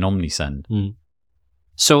build that in Omnisend?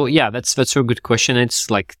 So yeah, that's a good question. It's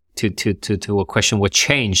like to a question what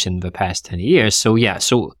changed in the past 10 years. So yeah,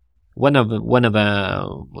 so one of the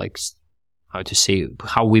like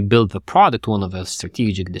how we build the product, one of the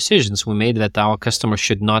strategic decisions we made that our customer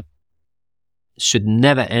should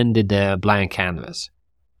never end a blank canvas.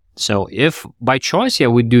 So if by choice,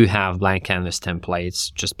 we do have blank canvas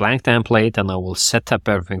templates, just blank template, and I will set up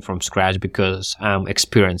everything from scratch because I'm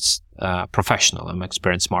experienced professional, I'm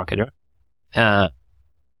experienced marketer.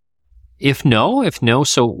 If no,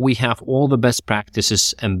 so we have all the best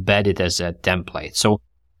practices embedded as a template. So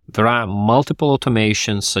there are multiple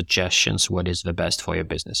automation suggestions, what is the best for your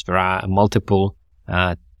business. There are multiple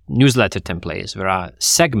newsletter templates. There are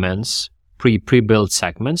segments, pre-built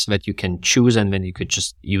segments that you can choose and then you could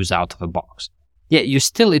just use out of the box.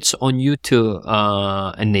 It's on you to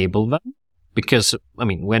enable them because,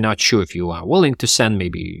 we're not sure if you are willing to send,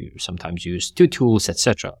 maybe you sometimes use 2 tools,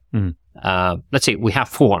 etc. Let's say we have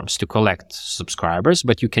forms to collect subscribers,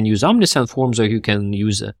 but you can use Omnisend forms or you can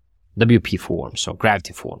use WP Forms or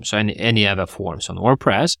Gravity Forms or any other forms on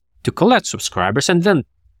WordPress to collect subscribers and then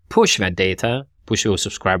push that data, push those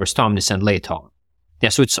subscribers to Omnisend later on. Yeah,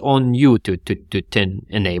 so it's on you to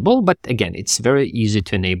enable, but again, it's very easy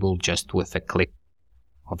to enable just with a click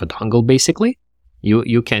of a dongle, basically.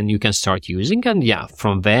 You can start using, and yeah,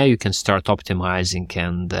 from there you can start optimizing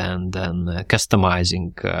and then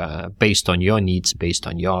customizing based on your needs, based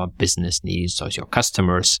on your business needs or your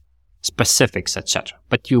customers' specifics, etc.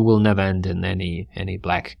 But you will never end in any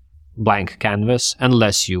blank canvas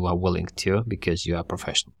unless you are willing to, because you are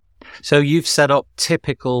professional. So you've set up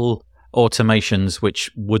typical automations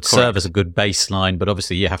which would serve as a good baseline, but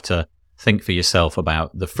obviously you have to think for yourself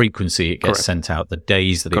about the frequency it gets sent out, the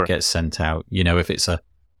days that it gets sent out. You know, if it's a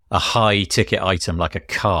high ticket item like a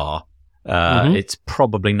car, it's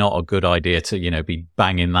probably not a good idea to, you know, be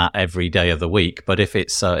banging that every day of the week. But if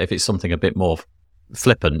it's something a bit more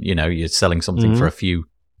flippant, you know, you're selling something for a few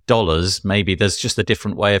dollars, maybe there's just a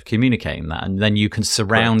different way of communicating that, and then you can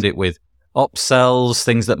surround it with upsells,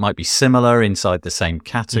 things that might be similar inside the same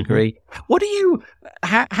category.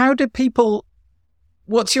 How do people,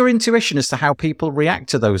 what's your intuition as to how people react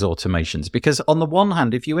to those automations? Because on the one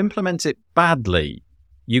hand, if you implement it badly,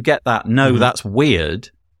 you get that, that's weird,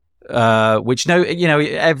 which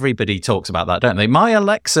everybody talks about that, don't they? My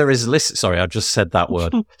Alexa is sorry, I just said that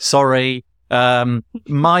word. Sorry.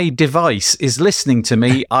 My device is listening to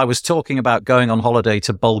me. I was talking about going on holiday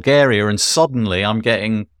to Bulgaria, and suddenly I'm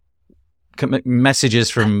getting messages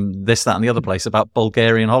from this, that, and the other place about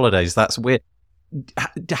Bulgarian holidays. That's weird.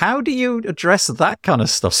 How do you address that kind of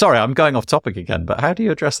stuff? Sorry, I'm going off topic again, but how do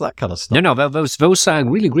you address that kind of stuff? No, those are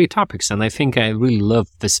really great topics, and I think I really love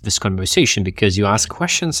this conversation because you ask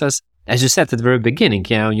questions as you said at the very beginning.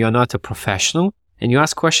 You know, you're not a professional, and you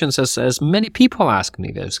ask questions as many people ask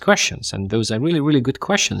me those questions, and those are really, really good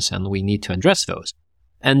questions, and we need to address those.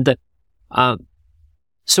 And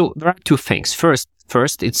so there are two things. First,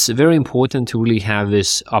 it's very important to really have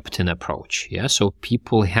this opt-in approach. Yeah, so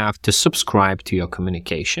people have to subscribe to your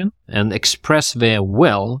communication and express their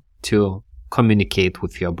will to communicate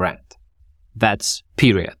with your brand. That's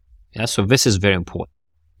period. Yeah, so this is very important.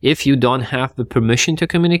 If you don't have the permission to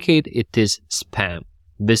communicate, it is spam.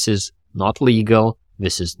 This is not legal.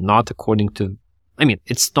 This is not according to,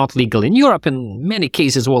 it's not legal in Europe. In many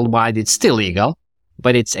cases worldwide, it's still legal,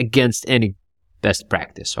 but it's against any best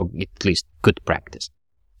practice, or at least good practice.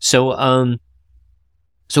 So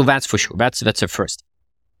that's for sure. That's the first.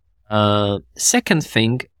 Second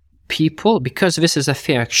thing, people, because this is a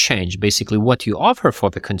fair exchange, basically what you offer for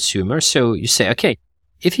the consumer. So you say, okay,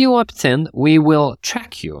 if you opt in, we will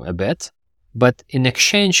track you a bit, but in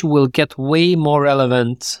exchange, we'll get way more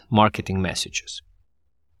relevant marketing messages.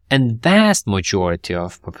 And vast majority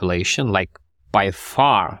of population, like by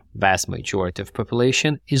far vast majority of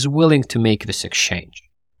population, is willing to make this exchange.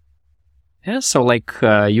 Yeah, so like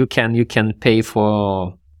you can pay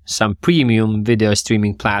for some premium video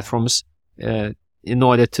streaming platforms in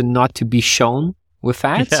order to not to be shown with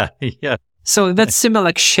ads. Yeah. So that's similar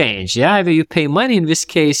exchange. Yeah, either you pay money. In this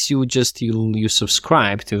case, you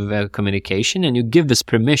subscribe to the communication and you give this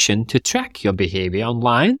permission to track your behavior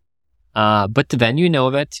online. But then you know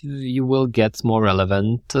that you will get more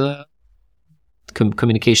relevant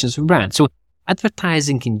communications with brands. So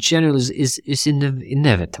advertising in general is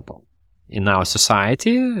inevitable in our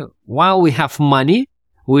society. While we have money,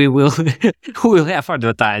 we will have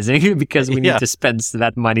advertising because we need to spend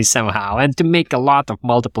that money somehow and to make a lot of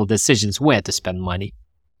multiple decisions where to spend money.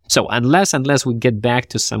 So unless we get back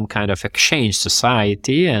to some kind of exchange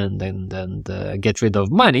society and get rid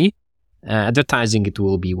of money, advertising, it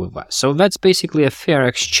will be with us. So that's basically a fair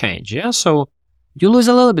exchange. Yeah. So you lose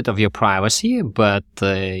a little bit of your privacy, but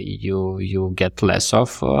you get less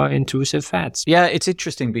of intrusive ads. Yeah, it's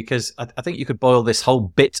interesting because I think you could boil this whole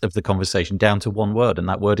bit of the conversation down to one word, and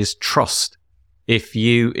that word is trust. If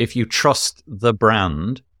you trust the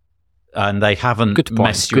brand and they haven't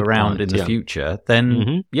messed you around in the future,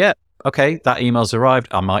 then okay, that email's arrived.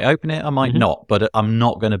 I might open it, I might not, but I'm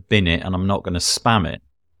not going to bin it and I'm not going to spam it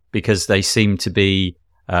because they seem to be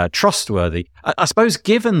trustworthy. I suppose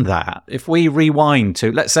given that, if we rewind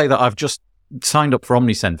to, let's say that I've just signed up for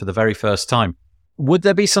Omnisend for the very first time, would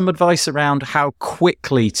there be some advice around how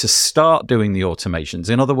quickly to start doing the automations?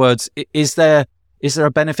 In other words, is there a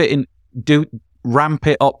benefit in ramp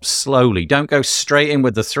it up slowly? Don't go straight in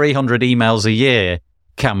with the 300 emails a year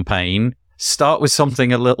campaign. Start with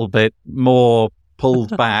something a little bit more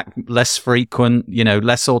pulled back, less frequent,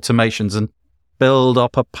 less automations, and build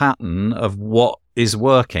up a pattern of what is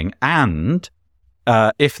working. And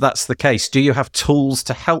if that's the case, do you have tools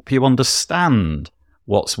to help you understand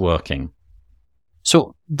what's working?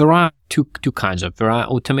 So there are two kinds of. There are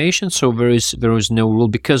automations, so there is no rule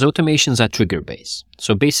because automations are trigger based.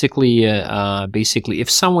 So basically, if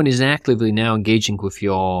someone is actively now engaging with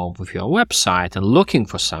your website and looking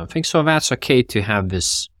for something, so that's okay to have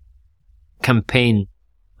this campaign,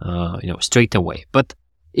 straight away. But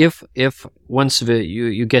if once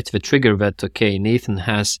you get the trigger that okay, Nathan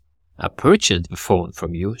has purchased the phone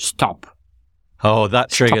from you, stop. Oh, that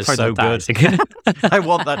trigger's so good. I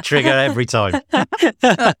want that trigger every time.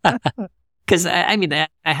 Because, I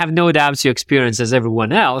have no doubts you experience as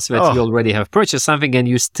everyone else that you already have purchased something and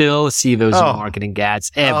you still see those marketing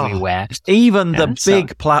ads everywhere. Even the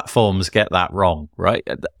big platforms get that wrong, right?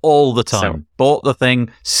 All the time. So, bought the thing,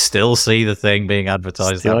 still see the thing being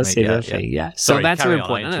advertised. Still see the thing, yeah. So sorry, that's very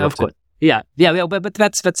important. Of course. Yeah, but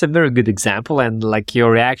that's a very good example, and like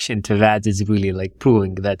your reaction to that is really like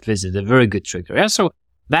proving that this is a very good trigger. Yeah, so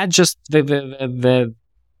that just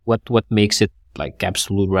what makes it like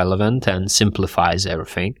absolute relevant and simplifies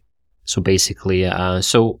everything. So basically,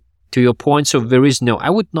 so to your point, so there is no.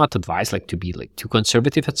 I would not advise like to be like too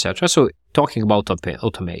conservative, etc. So talking about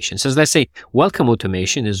automation, so let's say welcome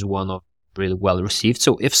automation is one of really well received.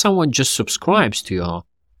 So if someone just subscribes to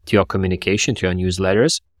your communication, to your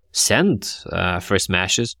newsletters, send first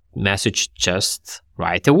message just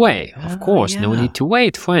right away. Of course, no need to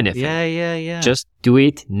wait for anything. Yeah. Just do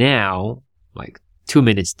it now. Like 2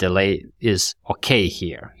 minutes delay is okay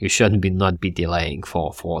here. You shouldn't not be delaying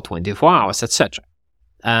for 24 hours, etc.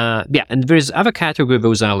 And there's other category.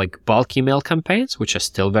 Those are like bulk email campaigns, which are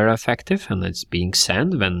still very effective, and it's being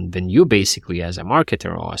sent when you basically, as a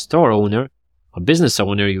marketer or a store owner or business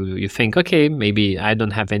owner, you think, okay, maybe I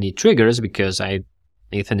don't have any triggers because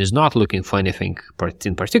Nathan is not looking for anything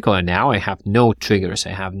in particular now. I have no triggers. I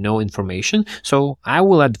have no information. So I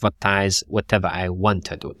will advertise whatever I want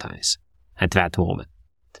to advertise at that moment.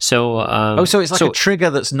 So so it's like a trigger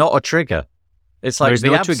that's not a trigger. It's like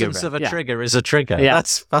the absence of a trigger is a trigger. Yeah.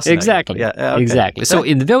 That's fascinating. Exactly. Okay. Exactly. So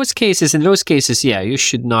in those cases, yeah, you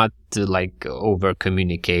should not like over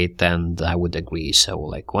communicate. And I would agree. So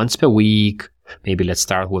like once per week, maybe let's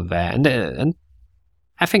start with that. And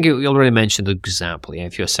I think you already mentioned the example. Yeah,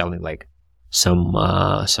 if you're selling like some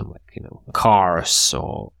like cars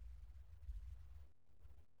or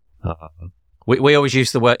we always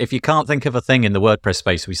use the word. If you can't think of a thing in the WordPress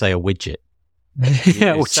space, we say a widget.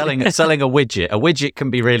 selling a widget. A widget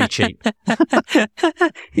can be really cheap.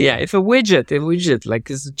 Yeah, if a widget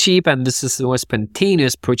like is cheap and this is where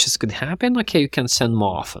spontaneous purchase could happen, okay, you can send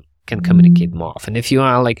more often, can communicate more often. If you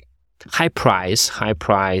are like high price,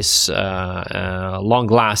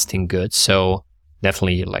 long-lasting goods. So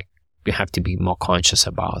definitely, like you have to be more conscious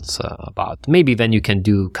about. Maybe then you can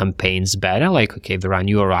do campaigns better. Like okay, there are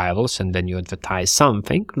new arrivals, and then you advertise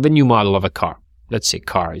something, the new model of a car. Let's say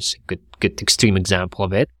car is a good extreme example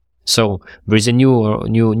of it. So there is a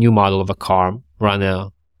new model of a car. Run a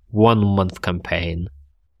 1 month campaign,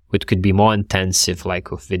 which could be more intensive, like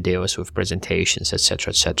with videos, with presentations,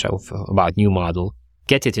 etc., about new model.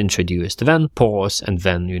 Get it introduced, then pause, and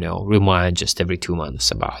then, remind just every 2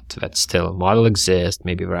 months about that still model exists.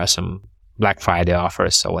 Maybe there are some Black Friday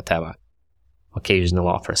offers or whatever, occasional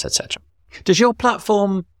offers, etc. Does your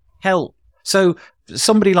platform help? So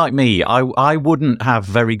somebody like me, I wouldn't have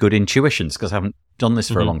very good intuitions because I haven't done this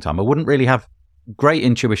for a long time. I wouldn't really have great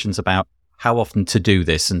intuitions about how often to do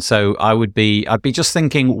this. And so I'd be just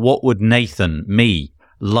thinking, what would Nathan, me,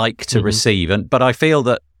 like to receive? But I feel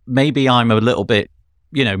that maybe I'm a little bit,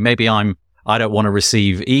 I don't want to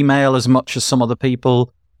receive email as much as some other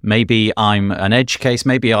people. Maybe I'm an edge case.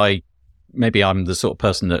 Maybe I'm the sort of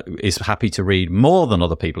person that is happy to read more than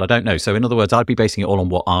other people. I don't know. So in other words, I'd be basing it all on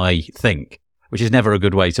what I think, which is never a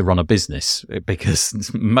good way to run a business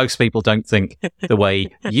because most people don't think the way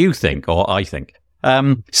you think or I think.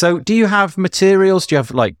 So do you have materials? Do you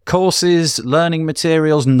have like courses, learning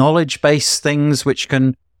materials, knowledge-based things which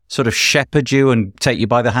can sort of shepherd you and take you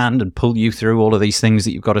by the hand and pull you through all of these things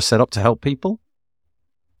that you've got to set up to help people?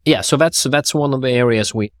 Yeah, so that's one of the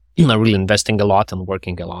areas we are really investing a lot and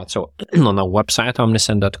working a lot. So on our website,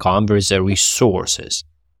 omnisend.com, there is resources.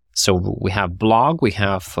 So we have blog, we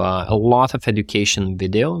have a lot of education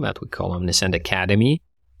video that we call Omnisend Academy.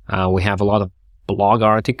 We have a lot of blog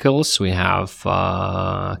articles. We have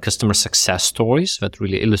customer success stories that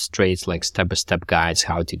really illustrates like step-by-step guides,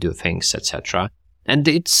 how to do things, etc. And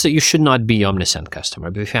you should not be Omnisend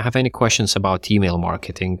customer. But if you have any questions about email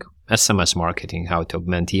marketing, SMS marketing, how to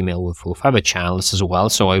augment email with other channels as well,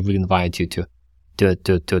 so I really invite you to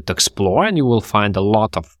explore, and you will find a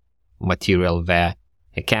lot of material there.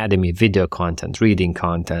 Academy, video content, reading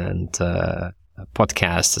content,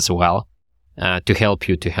 podcasts as well, to help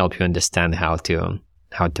you understand how to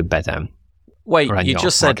better. Wait, you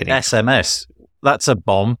just said SMS. That's a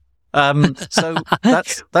bomb. So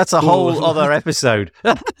that's a whole other episode.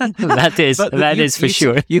 that is for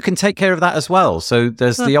sure. You can take care of that as well. So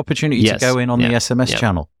there's the opportunity to go in on the SMS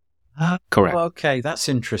channel. Correct. Okay, that's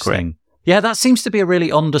interesting. Correct. Yeah, that seems to be a really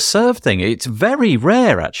underserved thing. It's very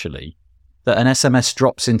rare, actually, that an SMS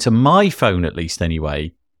drops into my phone, at least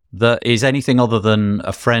anyway, that is anything other than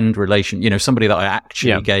a friend relation, somebody that I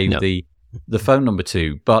actually gave the phone number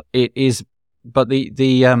to. But the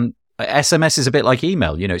SMS is a bit like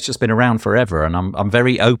email. It's just been around forever, and I'm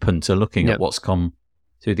very open to looking at what's come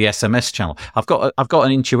through the SMS channel. I've got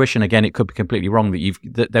an intuition, again, it could be completely wrong,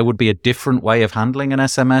 that there would be a different way of handling an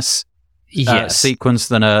SMS sequence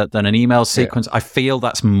than an email sequence. I feel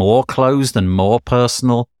that's more closed and more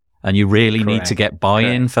personal, and you really need to get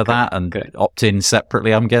buy-in for that and opt in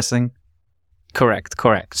separately, I'm guessing. Correct.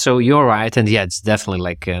 So you're right, and it's definitely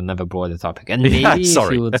like another broader topic. And maybe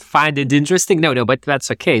if you would find it interesting, but that's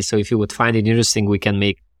okay. So if you would find it interesting, we can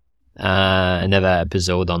make another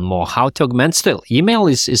episode on more how to augment. Still, email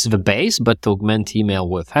is the base, but to augment email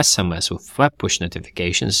with SMS, with web push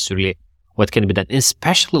notifications, is really what can be done.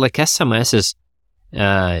 Especially like SMS is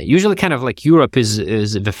usually kind of like Europe is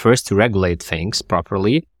the first to regulate things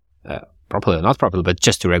properly. Properly or not properly, but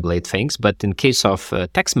just to regulate things. But in case of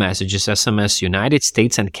text messages, SMS, United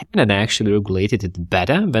States and Canada actually regulated it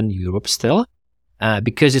better than Europe still,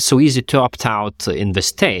 because it's so easy to opt out in the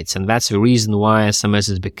States. And that's the reason why SMS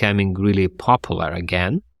is becoming really popular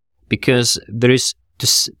again, because there is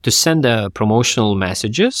to send promotional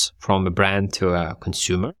messages from a brand to a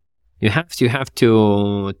consumer, you have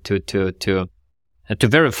to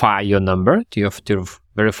verify your number. You have to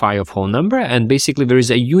verify your phone number, and basically there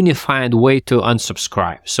is a unified way to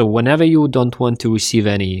unsubscribe. So whenever you don't want to receive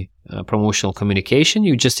any promotional communication,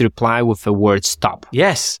 you just reply with the word stop.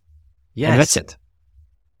 Yes. And that's it.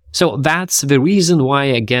 So that's the reason why,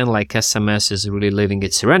 again, like SMS is really living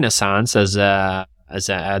its renaissance as a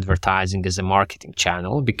advertising, as a marketing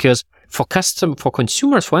channel, because for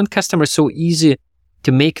consumers, for end customers, so easy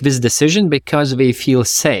to make this decision because they feel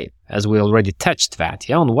safe. As we already touched that,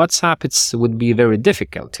 on WhatsApp, it would be very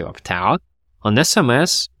difficult to opt out. On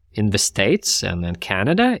SMS, in the States and in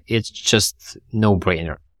Canada, it's just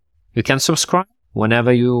no-brainer. You can subscribe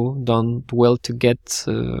whenever you not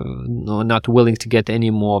willing to get any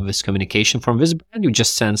more of this communication from this brand. You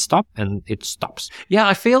just send stop, and it stops. Yeah,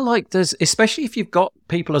 I feel like there's, especially if you've got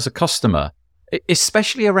people as a customer,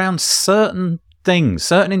 especially around certain things,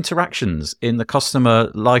 certain interactions in the customer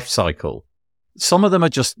life cycle. Some of them are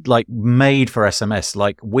just like made for SMS,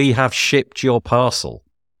 like we have shipped your parcel.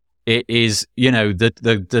 It is,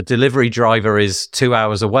 the delivery driver is 2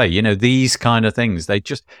 hours away. These kind of things,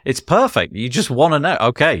 it's perfect. You just want to know,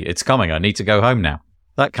 okay, it's coming. I need to go home now.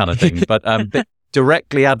 That kind of thing. But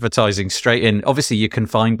directly advertising straight in, obviously you're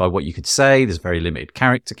confined by what you could say. There's very limited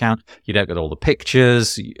character count. You don't get all the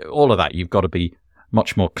pictures, all of that. You've got to be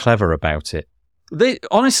much more clever about it.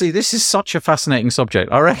 Honestly, this is such a fascinating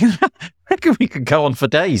subject. I reckon we could go on for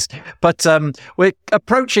days, but we're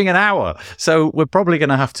approaching an hour, so we're probably going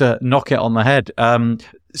to have to knock it on the head.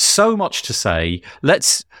 So much to say.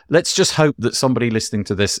 Let's just hope that somebody listening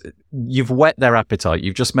to this, you've whet their appetite.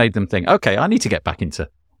 You've just made them think, okay, I need to get back into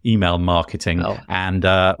email marketing. Oh. And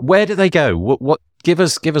where do they go? What give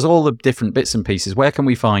us all the different bits and pieces. Where can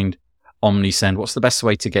we find Omnisend? What's the best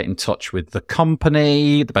way to get in touch with the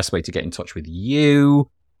company? The best way to get in touch with you?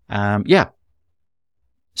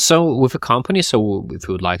 So with a company, if you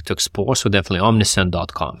would like to explore, so definitely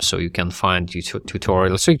omnisend.com. So you can find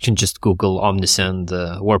tutorials. So you can just Google Omnisend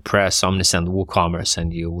WordPress, Omnisend WooCommerce,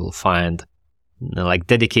 and you will find like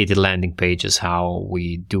dedicated landing pages. How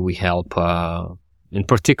we help, in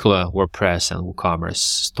particular, WordPress and WooCommerce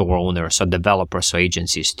store owners or developers or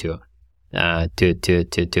agencies to find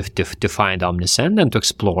Omnisend and to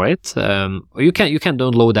explore it. You can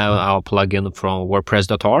download our plugin from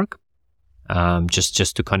WordPress.org.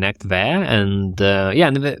 Just to connect there, and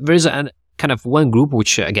and there is a kind of one group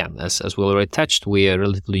which, again, as we already touched, we are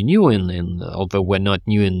relatively new in although we're not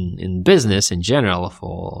new in business in general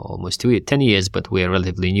for almost 10 years, but we are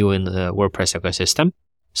relatively new in the WordPress ecosystem.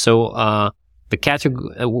 So the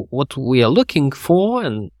category, what we are looking for,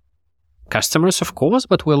 and customers, of course,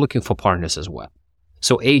 but we're looking for partners as well.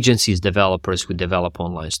 So agencies, developers who develop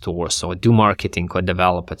online stores or do marketing or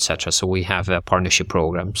develop, etc. So we have a partnership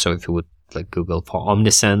program. So if you would like Google for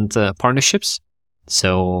Omnisend partnerships.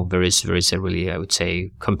 So there is a really, I would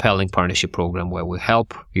say, compelling partnership program where we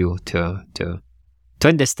help you to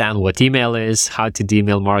understand what email is, how to do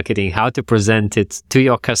email marketing, how to present it to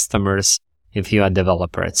your customers if you are a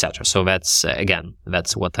developer, etc. So that's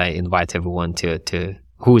what I invite everyone to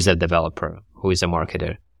who is a developer, who is a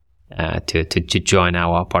marketer, to join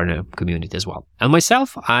our partner community as well. And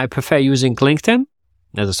myself, I prefer using LinkedIn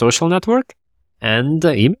as a social network, and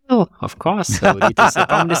email, of course, so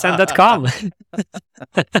rytis@omnisend.com.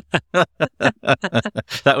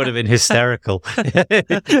 That would have been hysterical.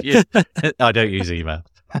 I don't use email.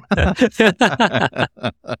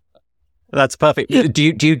 That's perfect.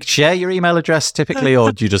 Do you share your email address typically,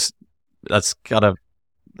 or do you just, that's a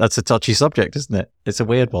touchy subject, isn't it? It's a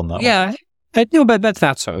weird one, that one. No, but that's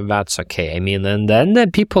okay. I mean, and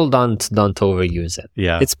then people don't overuse it.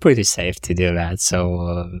 Yeah, it's pretty safe to do that.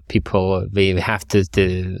 So people, we have to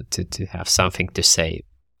have something to say.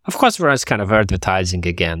 Of course, for us, kind of advertising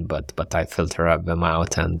again, but I filter them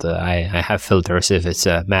out, and I have filters if it's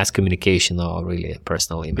a mass communication or really a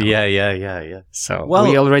personal email. Yeah. So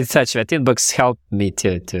we already touched that. Inbox helped me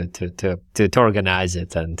to organize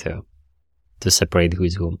it and to separate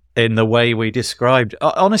who's whom. In the way we described.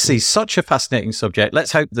 Honestly, such a fascinating subject.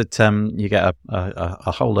 Let's hope that you get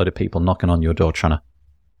a whole load of people knocking on your door trying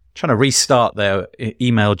to restart their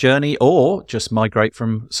email journey, or just migrate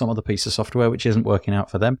from some other piece of software which isn't working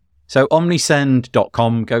out for them. So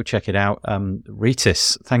omnisend.com, go check it out.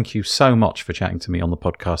 Rytis, thank you so much for chatting to me on the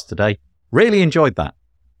podcast today. Really enjoyed that.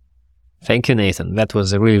 Thank you, Nathan. That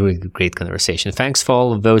was a really, really great conversation. Thanks for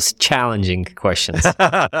all of those challenging questions.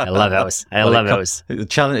 I love those. I love those.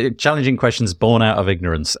 Challenging questions born out of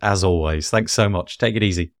ignorance, as always. Thanks so much. Take it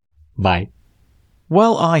easy. Bye.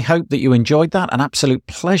 Well, I hope that you enjoyed that. An absolute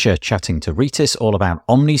pleasure chatting to Rytis all about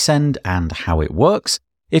Omnisend and how it works.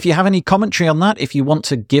 If you have any commentary on that, if you want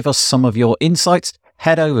to give us some of your insights,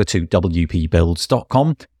 head over to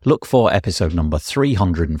wpbuilds.com, look for episode number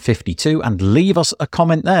 352 and leave us a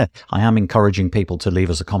comment there. I am encouraging people to leave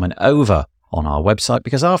us a comment over on our website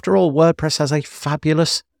because after all, WordPress has a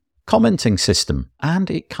fabulous commenting system and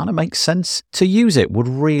it kind of makes sense to use it. Would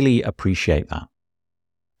really appreciate that.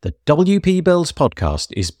 The WP Builds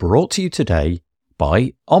podcast is brought to you today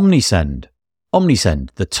by Omnisend. Omnisend,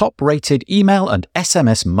 the top-rated email and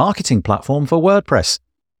SMS marketing platform for WordPress.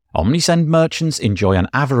 Omnisend merchants enjoy an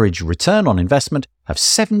average return on investment of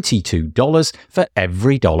 $72 for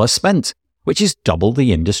every dollar spent, which is double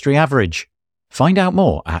the industry average. Find out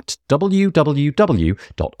more at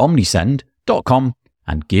www.omnisend.com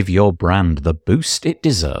and give your brand the boost it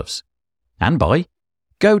deserves. And by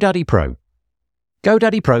GoDaddy Pro.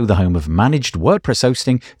 GoDaddy Pro, the home of managed WordPress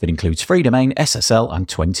hosting that includes free domain, SSL, and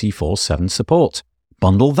 24/7 support.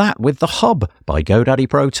 Bundle that with the Hub by GoDaddy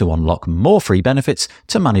Pro to unlock more free benefits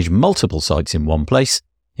to manage multiple sites in one place,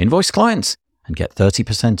 invoice clients, and get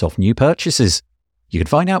 30% off new purchases. You can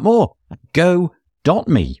find out more at go.me/WP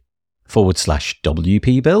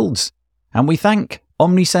Builds. And we thank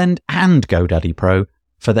Omnisend and GoDaddy Pro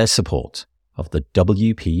for their support of the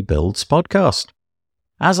WP Builds podcast.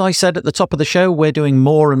 As I said at the top of the show, we're doing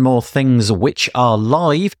more and more things which are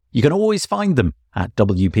live. You can always find them at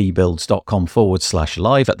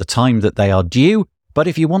wpbuilds.com/live at the time that they are due. But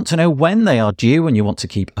if you want to know when they are due and you want to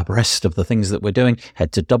keep abreast of the things that we're doing,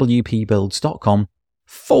 head to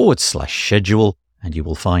wpbuilds.com/schedule and you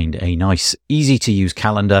will find a nice, easy to use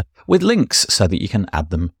calendar with links so that you can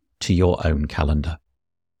add them to your own calendar.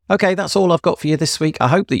 Okay, that's all I've got for you this week. I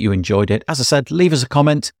hope that you enjoyed it. As I said, leave us a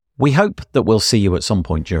comment. We hope that we'll see you at some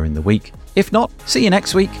point during the week. If not, see you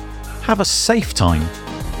next week. Have a safe time.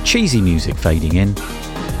 Cheesy music fading in.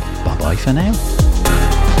 Bye-bye for now.